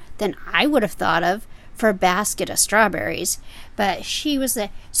more than I would have thought of for a basket of strawberries. But she was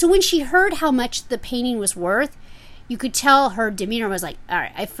there. So when she heard how much the painting was worth, you could tell her demeanor was like, all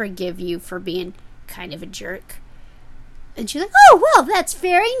right, I forgive you for being kind of a jerk. And she's like, oh, well, that's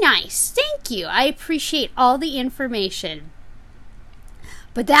very nice. Thank you. I appreciate all the information.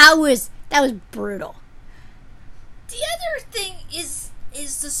 But that was brutal. The other thing is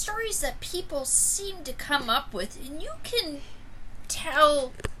the stories that people seem to come up with, and you can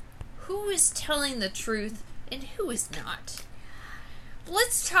tell who is telling the truth and who is not.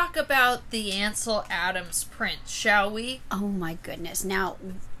 Let's talk about the Ansel Adams print, shall we? Oh my goodness. Now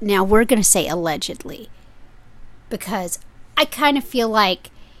we're going to say allegedly, because I kind of feel like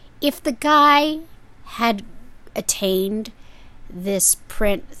if the guy had attained this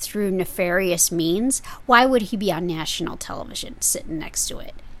print through nefarious means, why would he be on national television sitting next to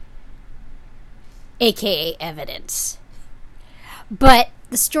it? AKA evidence. But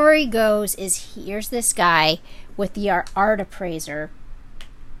the story goes is here's this guy with the art appraiser,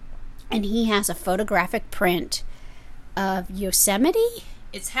 and he has a photographic print of Yosemite.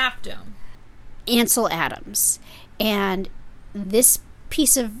 It's Half Dome. Ansel Adams. And this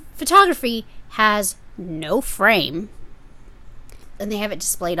piece of photography has no frame, and they have it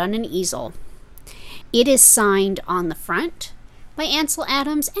displayed on an easel. It is signed on the front by Ansel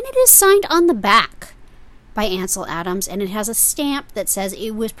Adams, and it is signed on the back by Ansel Adams, and it has a stamp that says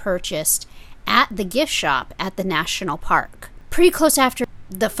it was purchased at the gift shop at the national park pretty close after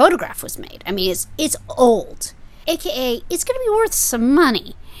the photograph was made. I mean, it's old, aka it's going to be worth some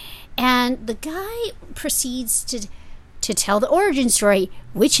money. And the guy proceeds to tell the origin story,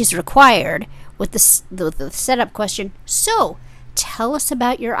 which is required, with the setup question. So, tell us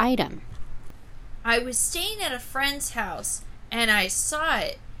about your item. I was staying at a friend's house, and I saw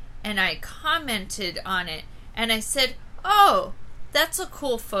it, and I commented on it, and I said, oh, that's a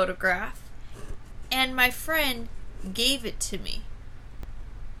cool photograph. And my friend gave it to me.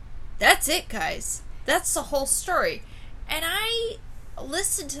 That's it, guys. That's the whole story. And I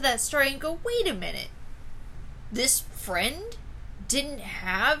listened to that story and go, wait a minute. This friend didn't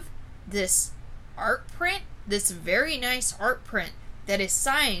have this art print this very nice art print that is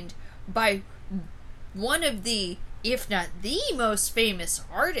signed by one of the, if not the most famous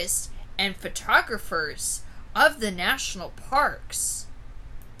artists and photographers of the national parks.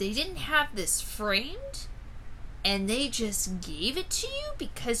 They didn't have this framed, and they just gave it to you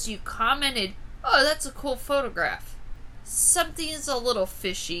because you commented, "Oh, that's a cool photograph." Something is a little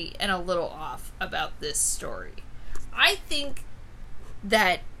fishy and a little off about this story. I think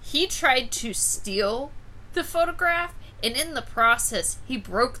that he tried to steal the photograph, and in the process, he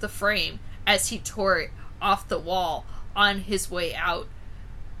broke the frame as he tore it off the wall on his way out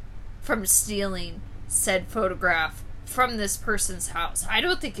from stealing said photograph from this person's house. I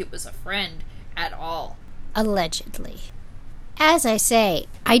don't think it was a friend at all. Allegedly. As I say,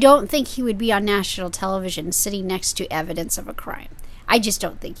 I don't think he would be on national television sitting next to evidence of a crime. I just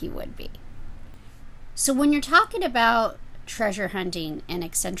don't think he would be. So when you're talking about treasure hunting and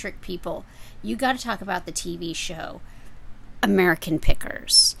eccentric people, you got to talk about the TV show American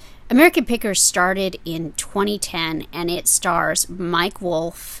Pickers. American Pickers started in 2010, and it stars Mike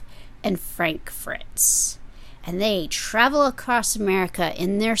Wolfe and Frank Fritz. And they travel across America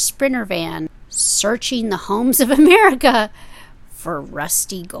in their Sprinter van, searching the homes of America for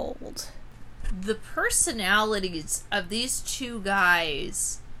rusty gold. The personalities of these two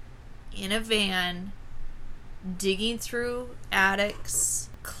guys in a van, digging through attics,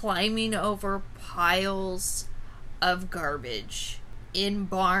 climbing over piles of garbage, in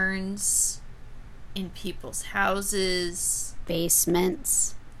barns, in people's houses,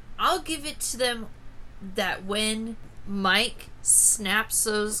 basements. I'll give it to them that when Mike snaps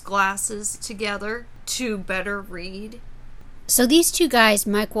those glasses together to better read. So these two guys,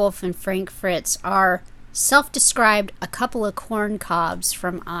 Mike Wolfe and Frank Fritz, are self-described a couple of corn cobs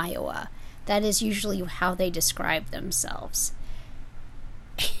from Iowa. That is usually how they describe themselves.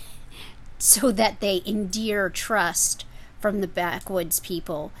 So that they endear trust from the backwoods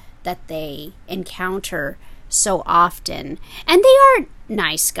people that they encounter so often. And they are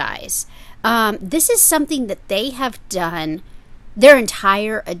nice guys. This is something that they have done their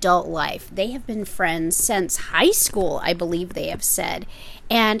entire adult life. They have been friends since high school, I believe they have said.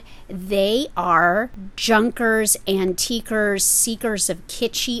 And they are junkers, antiquers, seekers of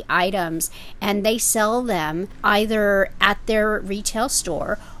kitschy items. And they sell them either at their retail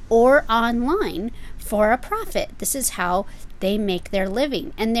store or online for a profit. This is how they make their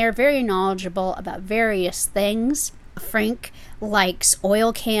living. And they're very knowledgeable about various things. Frank likes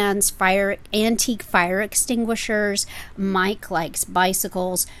oil cans, antique fire extinguishers. Mike likes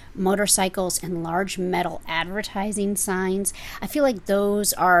bicycles, motorcycles, and large metal advertising signs. I feel like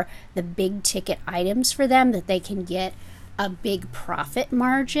those are the big ticket items for them that they can get a big profit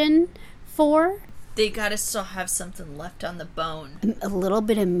margin for. They gotta still have something left on the bone. A little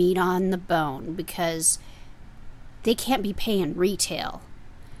bit of meat on the bone, because they can't be paying retail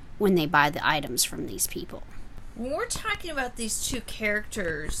when they buy the items from these people. When we're talking about these two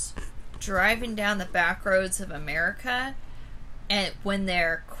characters driving down the back roads of America, and when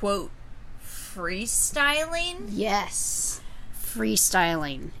they're, quote, freestyling? Yes,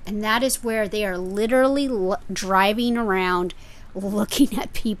 freestyling. And that is where they are literally driving around looking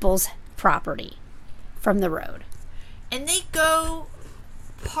at people's property from the road. And they go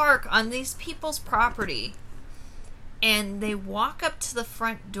park on these people's property, and they walk up to the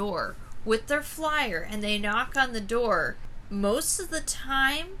front door with their flyer, and they knock on the door. Most of the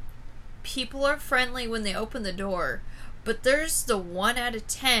time, people are friendly when they open the door, but there's the 1 out of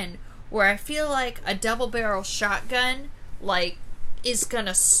 10 where I feel like a double barrel shotgun, is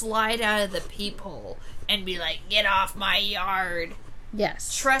gonna slide out of the peephole and be like, "Get off my yard."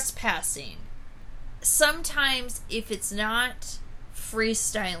 Yes. Trespassing. Sometimes, if it's not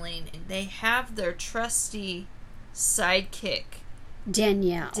freestyling, they have their trusty sidekick,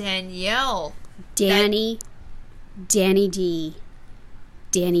 Danielle. Danny D.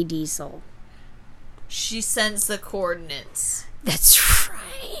 Danny Diesel. She sends the coordinates. That's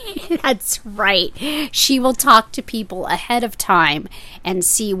right. That's right. She will talk to people ahead of time and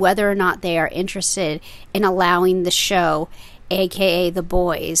see whether or not they are interested in allowing the show, aka the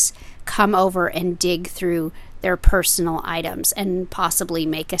boys, come over and dig through their personal items and possibly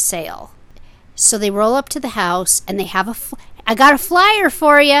make a sale. So they roll up to the house and they have I got a flyer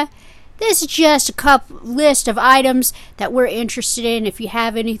for you. This is just a list of items that we're interested in. If you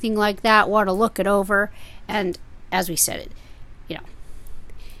have anything like that, want to look it over. And as we said,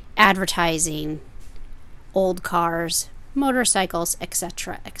 advertising, old cars, motorcycles,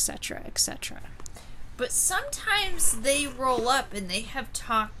 etc., etc., etc. But sometimes they roll up and they have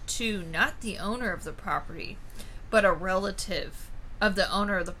talked to not the owner of the property, but a relative of the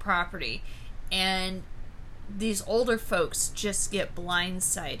owner of the property. And these older folks just get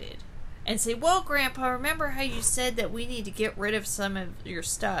blindsided and say, well, Grandpa, remember how you said that we need to get rid of some of your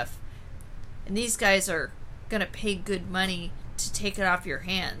stuff? And these guys are going to pay good money to take it off your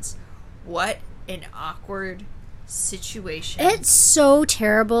hands. What an awkward situation. It's so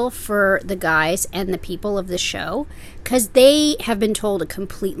terrible for the guys and the people of the show because they have been told a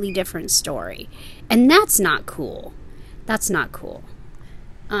completely different story. And that's not cool. That's not cool.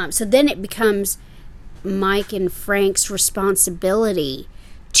 So then it becomes Mike and Frank's responsibility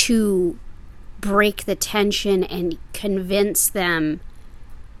to break the tension and convince them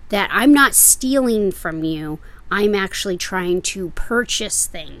that I'm not stealing from you. I'm actually trying to purchase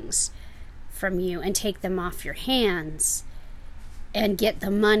things from you and take them off your hands and get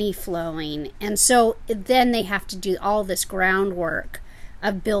the money flowing. And so then they have to do all this groundwork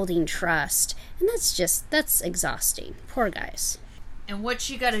of building trust. And that's exhausting. Poor guys. And what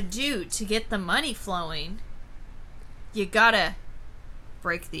you got to do to get the money flowing, you got to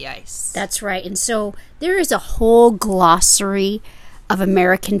break the ice. That's right. And so there is a whole glossary of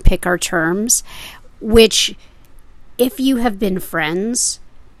American picker terms, which if you have been friends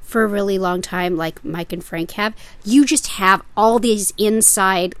for a really long time, like Mike and Frank have, you just have all these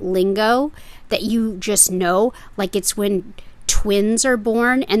inside lingo that you just know. Like it's when twins are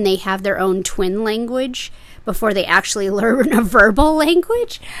born and they have their own twin language before they actually learn a verbal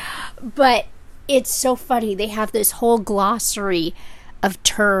language. But it's so funny. They have this whole glossary of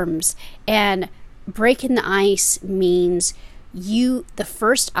terms, and breaking the ice means the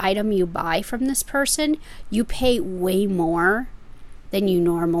first item you buy from this person, you pay way more than you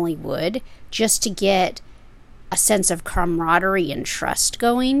normally would just to get a sense of camaraderie and trust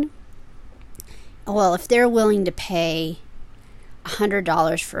going. Well, if they're willing to pay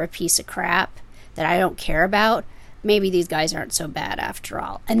 $100 for a piece of crap that I don't care about, maybe these guys aren't so bad after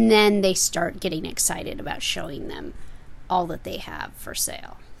all. And then they start getting excited about showing them all that they have for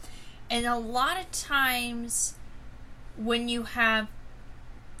sale. And a lot of times when you have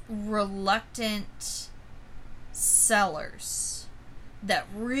reluctant sellers that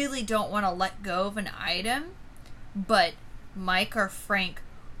really don't want to let go of an item, but Mike or Frank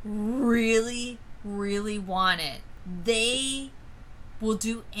really, really want it, they will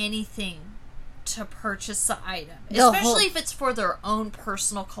do anything to purchase the item, especially if it's for their own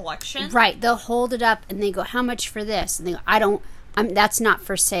personal collection. Right. They'll hold it up and they go, how much for this? And they go, that's not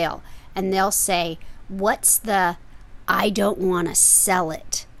for sale. And they'll say, what's the I don't want to sell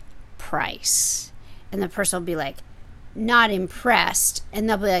it price? And the person will be like, not impressed. And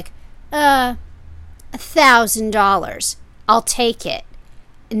they'll be like, $1,000. I'll take it.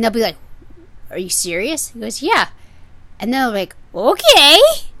 And they'll be like, are you serious? He goes, yeah. And they'll be like, okay.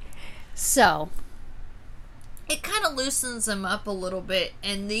 So it kind of loosens them up a little bit,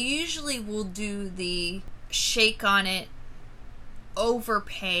 and they usually will do the shake on it,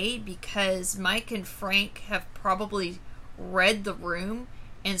 overpay, because Mike and Frank have probably read the room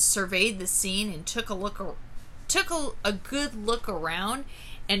and surveyed the scene and took a good look around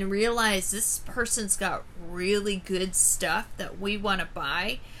and realized this person's got really good stuff that we want to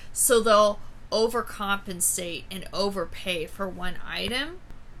buy, so they'll overcompensate and overpay for one item,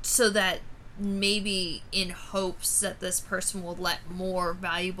 so that maybe in hopes that this person will let more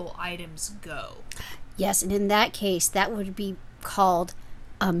valuable items go. Yes, and in that case, that would be called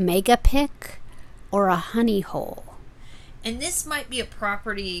a mega pick or a honey hole. And this might be a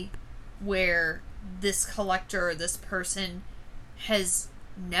property where this collector or this person has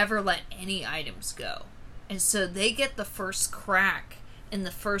never let any items go. And so they get the first crack and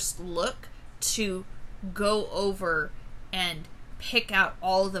the first look to go over and pick out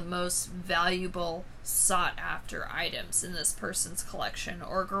all the most valuable, sought-after items in this person's collection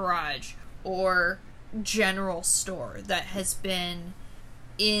or garage or general store that has been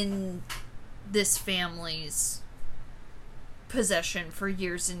in this family's possession for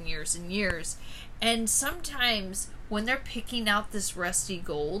years and years and years. And sometimes when they're picking out this rusty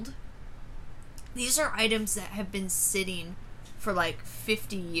gold, these are items that have been sitting for like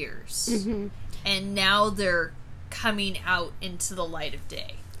 50 years. Mm-hmm. And now they're coming out into the light of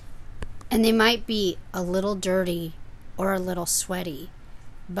day. And they might be a little dirty or a little sweaty,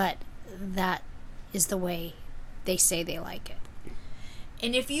 but that is the way they say they like it.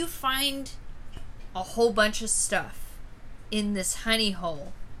 And if you find a whole bunch of stuff in this honey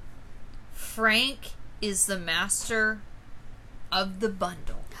hole, Frank is the master of the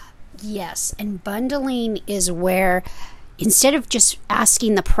bundle. Yes, and bundling is where instead of just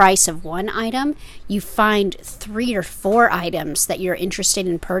asking the price of one item, you find 3 or 4 items that you're interested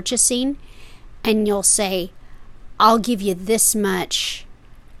in purchasing, and you'll say, I'll give you this much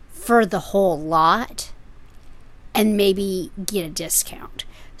for the whole lot. and maybe get a discount.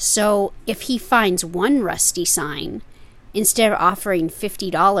 So if he finds one rusty sign, instead of offering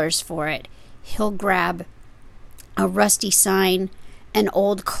 $50 for it, he'll grab a rusty sign, an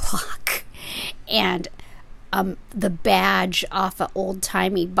old clock, and the badge off an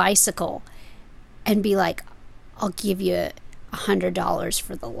old-timey bicycle, and be like, I'll give you $100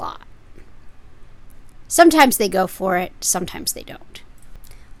 for the lot. Sometimes they go for it, sometimes they don't.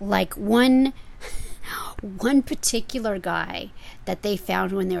 Like one particular guy that they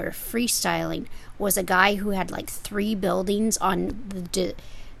found when they were freestyling was a guy who had like 3 buildings on the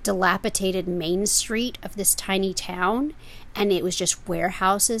dilapidated main street of this tiny town, and it was just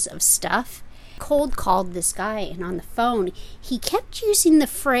warehouses of stuff. Cold called this guy, and on the phone he kept using the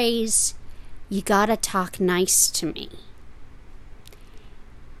phrase, "You gotta talk nice to me."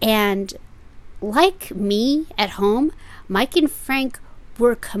 And like me at home, Mike and Frank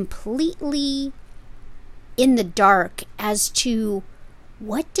were completely in the dark as to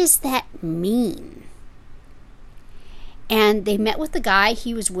what does that mean. And they met with the guy.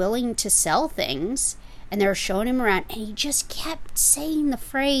 He was willing to sell things, and they were showing him around, and he just kept saying the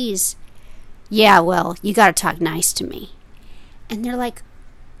phrase, "Yeah, well, you gotta talk nice to me." And they're like,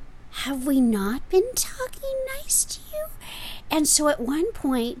 have we not been talking nice to you? And so at one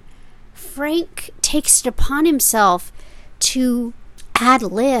point, Frank takes it upon himself to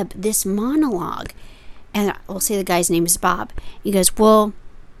ad-lib this monologue. And we'll say the guy's name is Bob. He goes, well,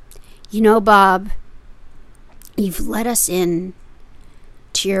 you know, Bob, you've let us in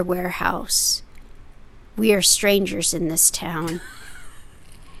to your warehouse. We are strangers in this town.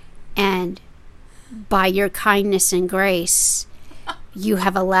 And by your kindness and grace, you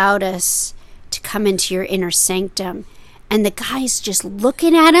have allowed us to come into your inner sanctum. And the guy's just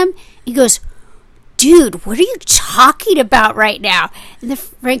looking at him. He goes, dude, what are you talking about right now? And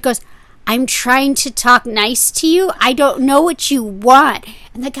Frank goes, I'm trying to talk nice to you. I don't know what you want.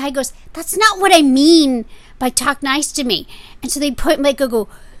 And the guy goes, that's not what I mean by talk nice to me. And so they go,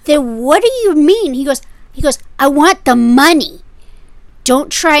 then what do you mean? He goes, I want the money.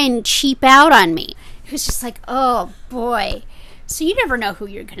 Don't try and cheap out on me. It was just like, oh boy. So you never know who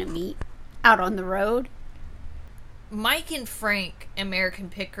you're going to meet out on the road. Mike and Frank, American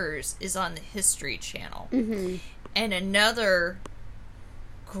Pickers, is on the History Channel. Mm-hmm. And another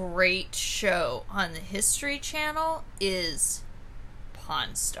great show on the History Channel is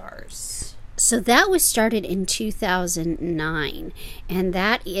Pawn Stars. So that was started in 2009, and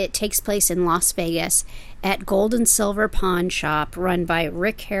it takes place in Las Vegas at Gold and Silver Pawn Shop, run by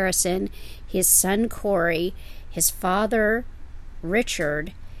Rick Harrison, his son Corey, his father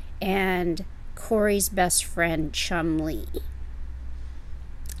Richard, and Corey's best friend Chum Lee.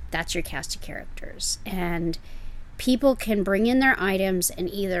 That's your cast of characters. And people can bring in their items and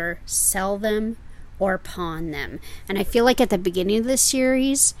either sell them or pawn them. And I feel like at the beginning of the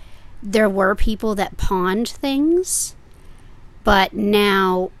series, there were people that pawned things, but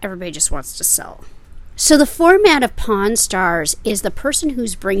now everybody just wants to sell. So the format of Pawn Stars is the person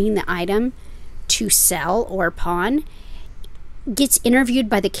who's bringing the item to sell or pawn gets interviewed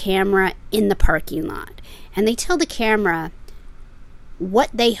by the camera in the parking lot. And they tell the camera what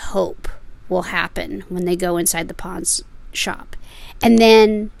they hope will happen when they go inside the pawn shop. And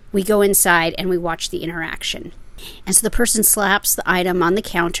then we go inside and we watch the interaction. And so the person slaps the item on the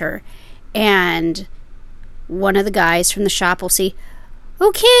counter, and one of the guys from the shop will say,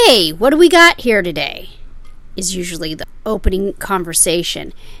 okay, what do we got here today? Is usually the opening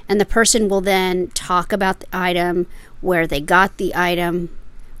conversation. And the person will then talk about the item, where they got the item,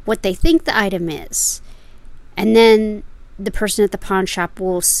 what they think the item is. And then the person at the pawn shop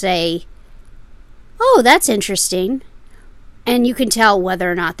will say, oh, that's interesting. And you can tell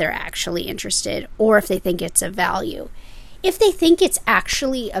whether or not they're actually interested or if they think it's of value. If they think it's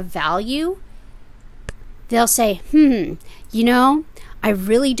actually of value, they'll say, you know, I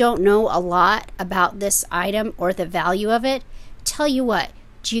really don't know a lot about this item or the value of it. Tell you what,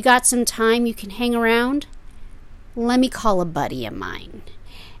 do you got some time you can hang around? Let me call a buddy of mine.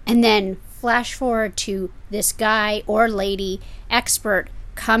 And then flash forward to this guy or lady expert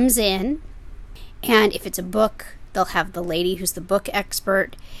comes in, and if it's a book, they'll have the lady who's the book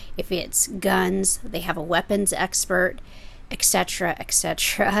expert. If it's guns, they have a weapons expert, etc.,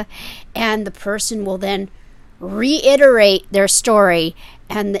 etc. And the person will then reiterate their story,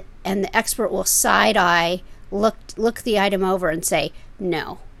 and the expert will side-eye, look the item over and say,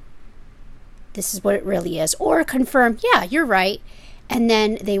 no, this is what it really is. Or confirm, yeah, you're right. And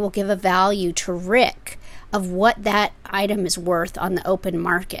then they will give a value to Rick of what that item is worth on the open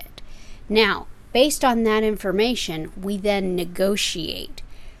market. Now, based on that information, we then negotiate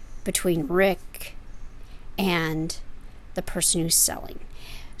between Rick and the person who's selling.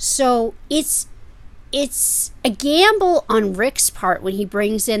 So it's a gamble on Rick's part when he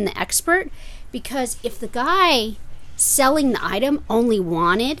brings in the expert, because if the guy selling the item only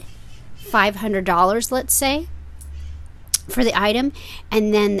wanted $500, let's say, for the item,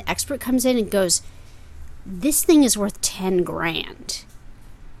 and then the expert comes in and goes, this thing is worth 10 grand.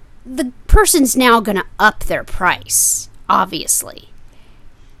 The person's now going to up their price, obviously.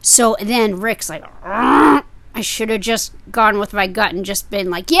 So then Rick's like, I should have just gone with my gut and just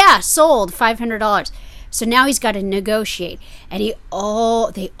been like, yeah, sold, $500. So now he's got to negotiate. And they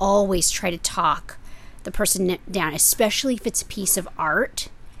always try to talk the person down, especially if it's a piece of art.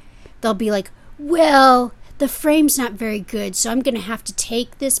 They'll be like, well, the frame's not very good, so I'm going to have to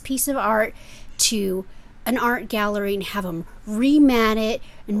take this piece of art to an art gallery and have them remat it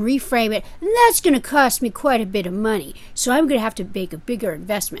and reframe it. And that's going to cost me quite a bit of money. So I'm going to have to make a bigger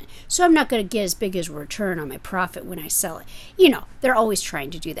investment. So I'm not going to get as big as a return on my profit when I sell it. You know, they're always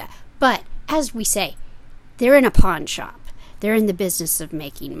trying to do that. But as we say, they're in a pawn shop. They're in the business of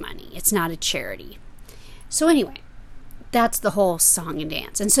making money. It's not a charity. So anyway, that's the whole song and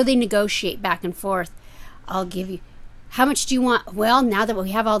dance. And so they negotiate back and forth. I'll give you, how much do you want? Well, now that we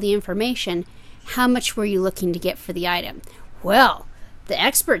have all the information, how much were you looking to get for the item? Well, the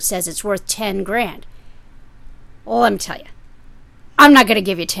expert says it's worth 10 grand. Well, let me tell you, I'm not going to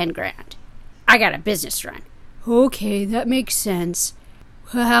give you 10 grand. I got a business to run. Okay, that makes sense.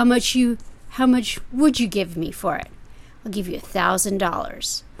 Well, how much would you give me for it? I'll give you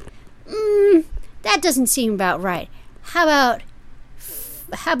 $1,000. That doesn't seem about right. How about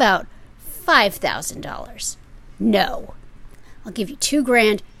 $5,000? No. I'll give you 2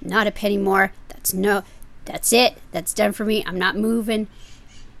 grand, not a penny more. That's it. That's done for me. I'm not moving.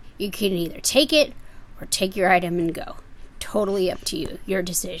 You can either take it or take your item and go. Totally up to you. Your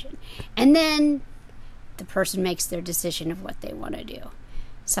decision. And then the person makes their decision of what they want to do.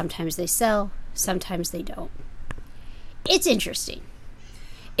 Sometimes they sell, sometimes they don't. It's interesting.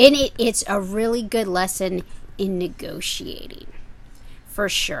 And it's a really good lesson in negotiating. For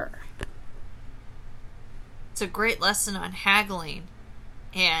sure. It's a great lesson on haggling.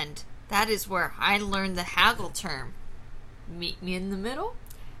 And that is where I learned the haggle term. Meet me in the middle.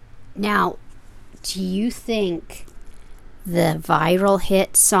 Now, do you think the viral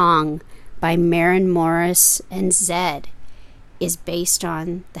hit song by Maren Morris and Zedd is based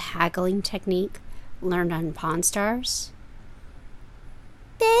on the haggling technique learned on Pawn Stars?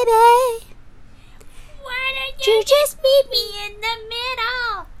 Baby, why don't you just meet me in the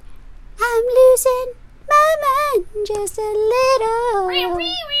middle? I'm losing my mind just a little.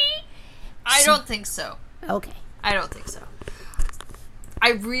 I don't think so. Okay. I don't think so.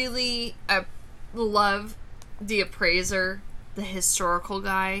 I really love the appraiser, the historical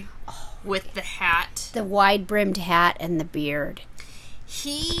guy with the hat. The wide-brimmed hat and the beard.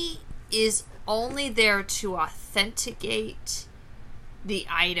 He is only there to authenticate the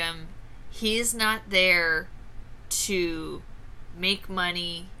item. He is not there to make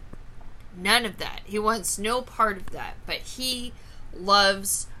money. None of that. He wants no part of that. But he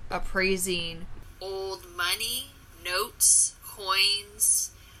loves appraising old money, notes,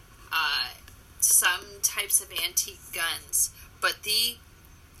 coins, some types of antique guns, but the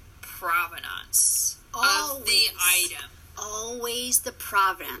provenance of the item. Always the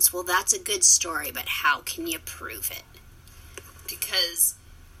provenance. Well, that's a good story, but how can you prove it? Because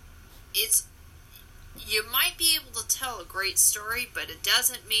you might be able to tell a great story, but it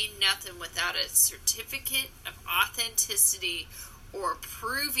doesn't mean nothing without a certificate of authenticity or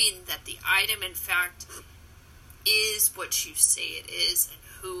proving that the item, in fact, is what you say it is and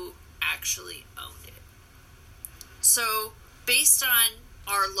who actually owned it. So, based on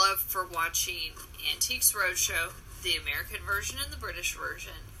our love for watching Antiques Roadshow, the American version and the British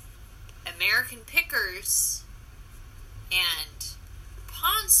version, American Pickers, and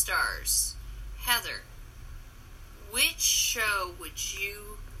Pawn Stars, Heather, which show would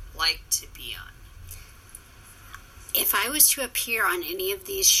you like to be on? If I was to appear on any of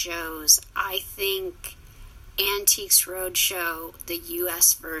these shows, I think Antiques Roadshow, the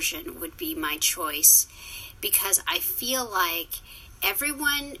U.S. version, would be my choice, because I feel like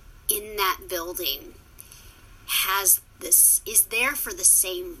everyone in that building is there for the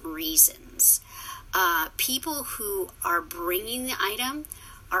same reasons. People who are bringing the item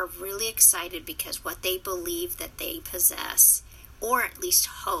are really excited because what they believe that they possess, or at least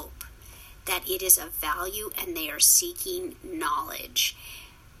hope, that it is of value, and they are seeking knowledge.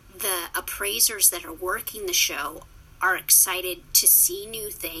 The appraisers that are working the show are excited to see new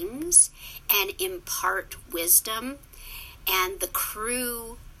things and impart wisdom, and the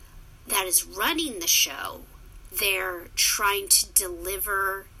crew that is running the show, they're trying to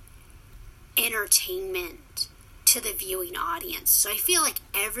deliver entertainment to the viewing audience. So I feel like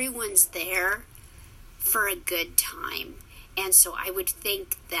everyone's there for a good time. And so I would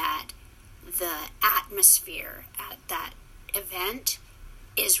think that the atmosphere at that event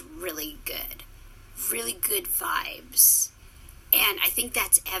is really good. Really good vibes. And I think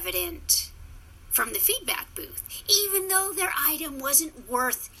that's evident from the feedback booth. Even though their item wasn't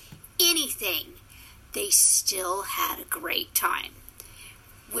worth anything, they still had a great time.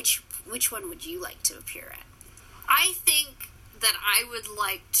 Which one would you like to appear at? I think that I would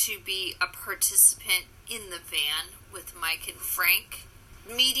like to be a participant in the van with Mike and Frank,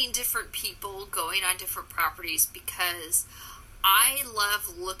 meeting different people, going on different properties, because I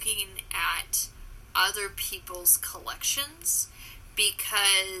love looking at other people's collections,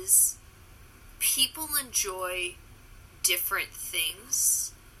 because people enjoy different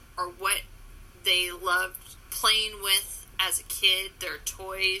things, or what they loved playing with as a kid, their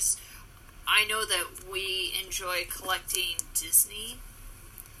toys. I know that we enjoy collecting Disney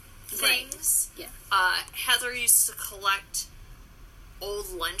things. Right. Yeah. Heather used to collect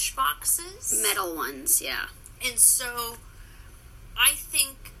old lunch boxes. Metal ones, yeah. And so I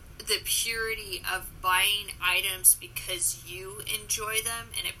think the purity of buying items because you enjoy them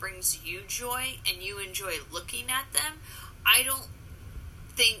and it brings you joy and you enjoy looking at them, I don't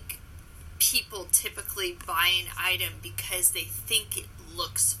think people typically buy an item because they think it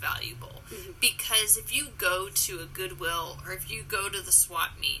looks valuable. Mm-hmm. Because if you go to a Goodwill or if you go to the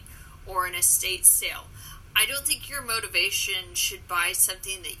swap meet or an estate sale, I don't think your motivation should buy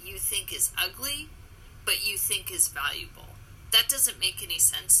something that you think is ugly but you think is valuable. That doesn't make any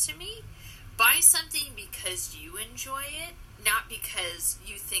sense to me. Buy something because you enjoy it, not because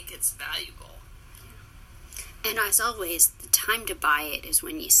you think it's valuable. And as always, the time to buy it is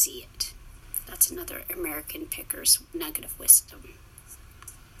when you see it. That's another American Pickers nugget of wisdom.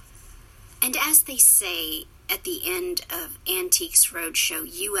 And as they say at the end of Antiques Roadshow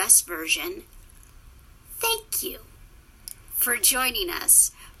US version, thank you for joining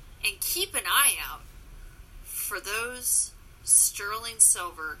us. And keep an eye out for those sterling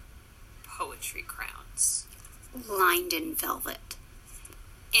silver poetry crowns. Lined in velvet.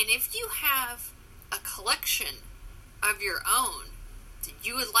 And if you have a collection of your own that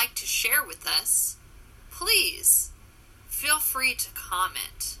you would like to share with us, please feel free to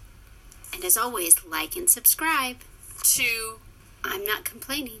comment. And as always, like and subscribe to I'm Not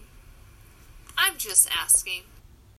Complaining. I'm Just Asking.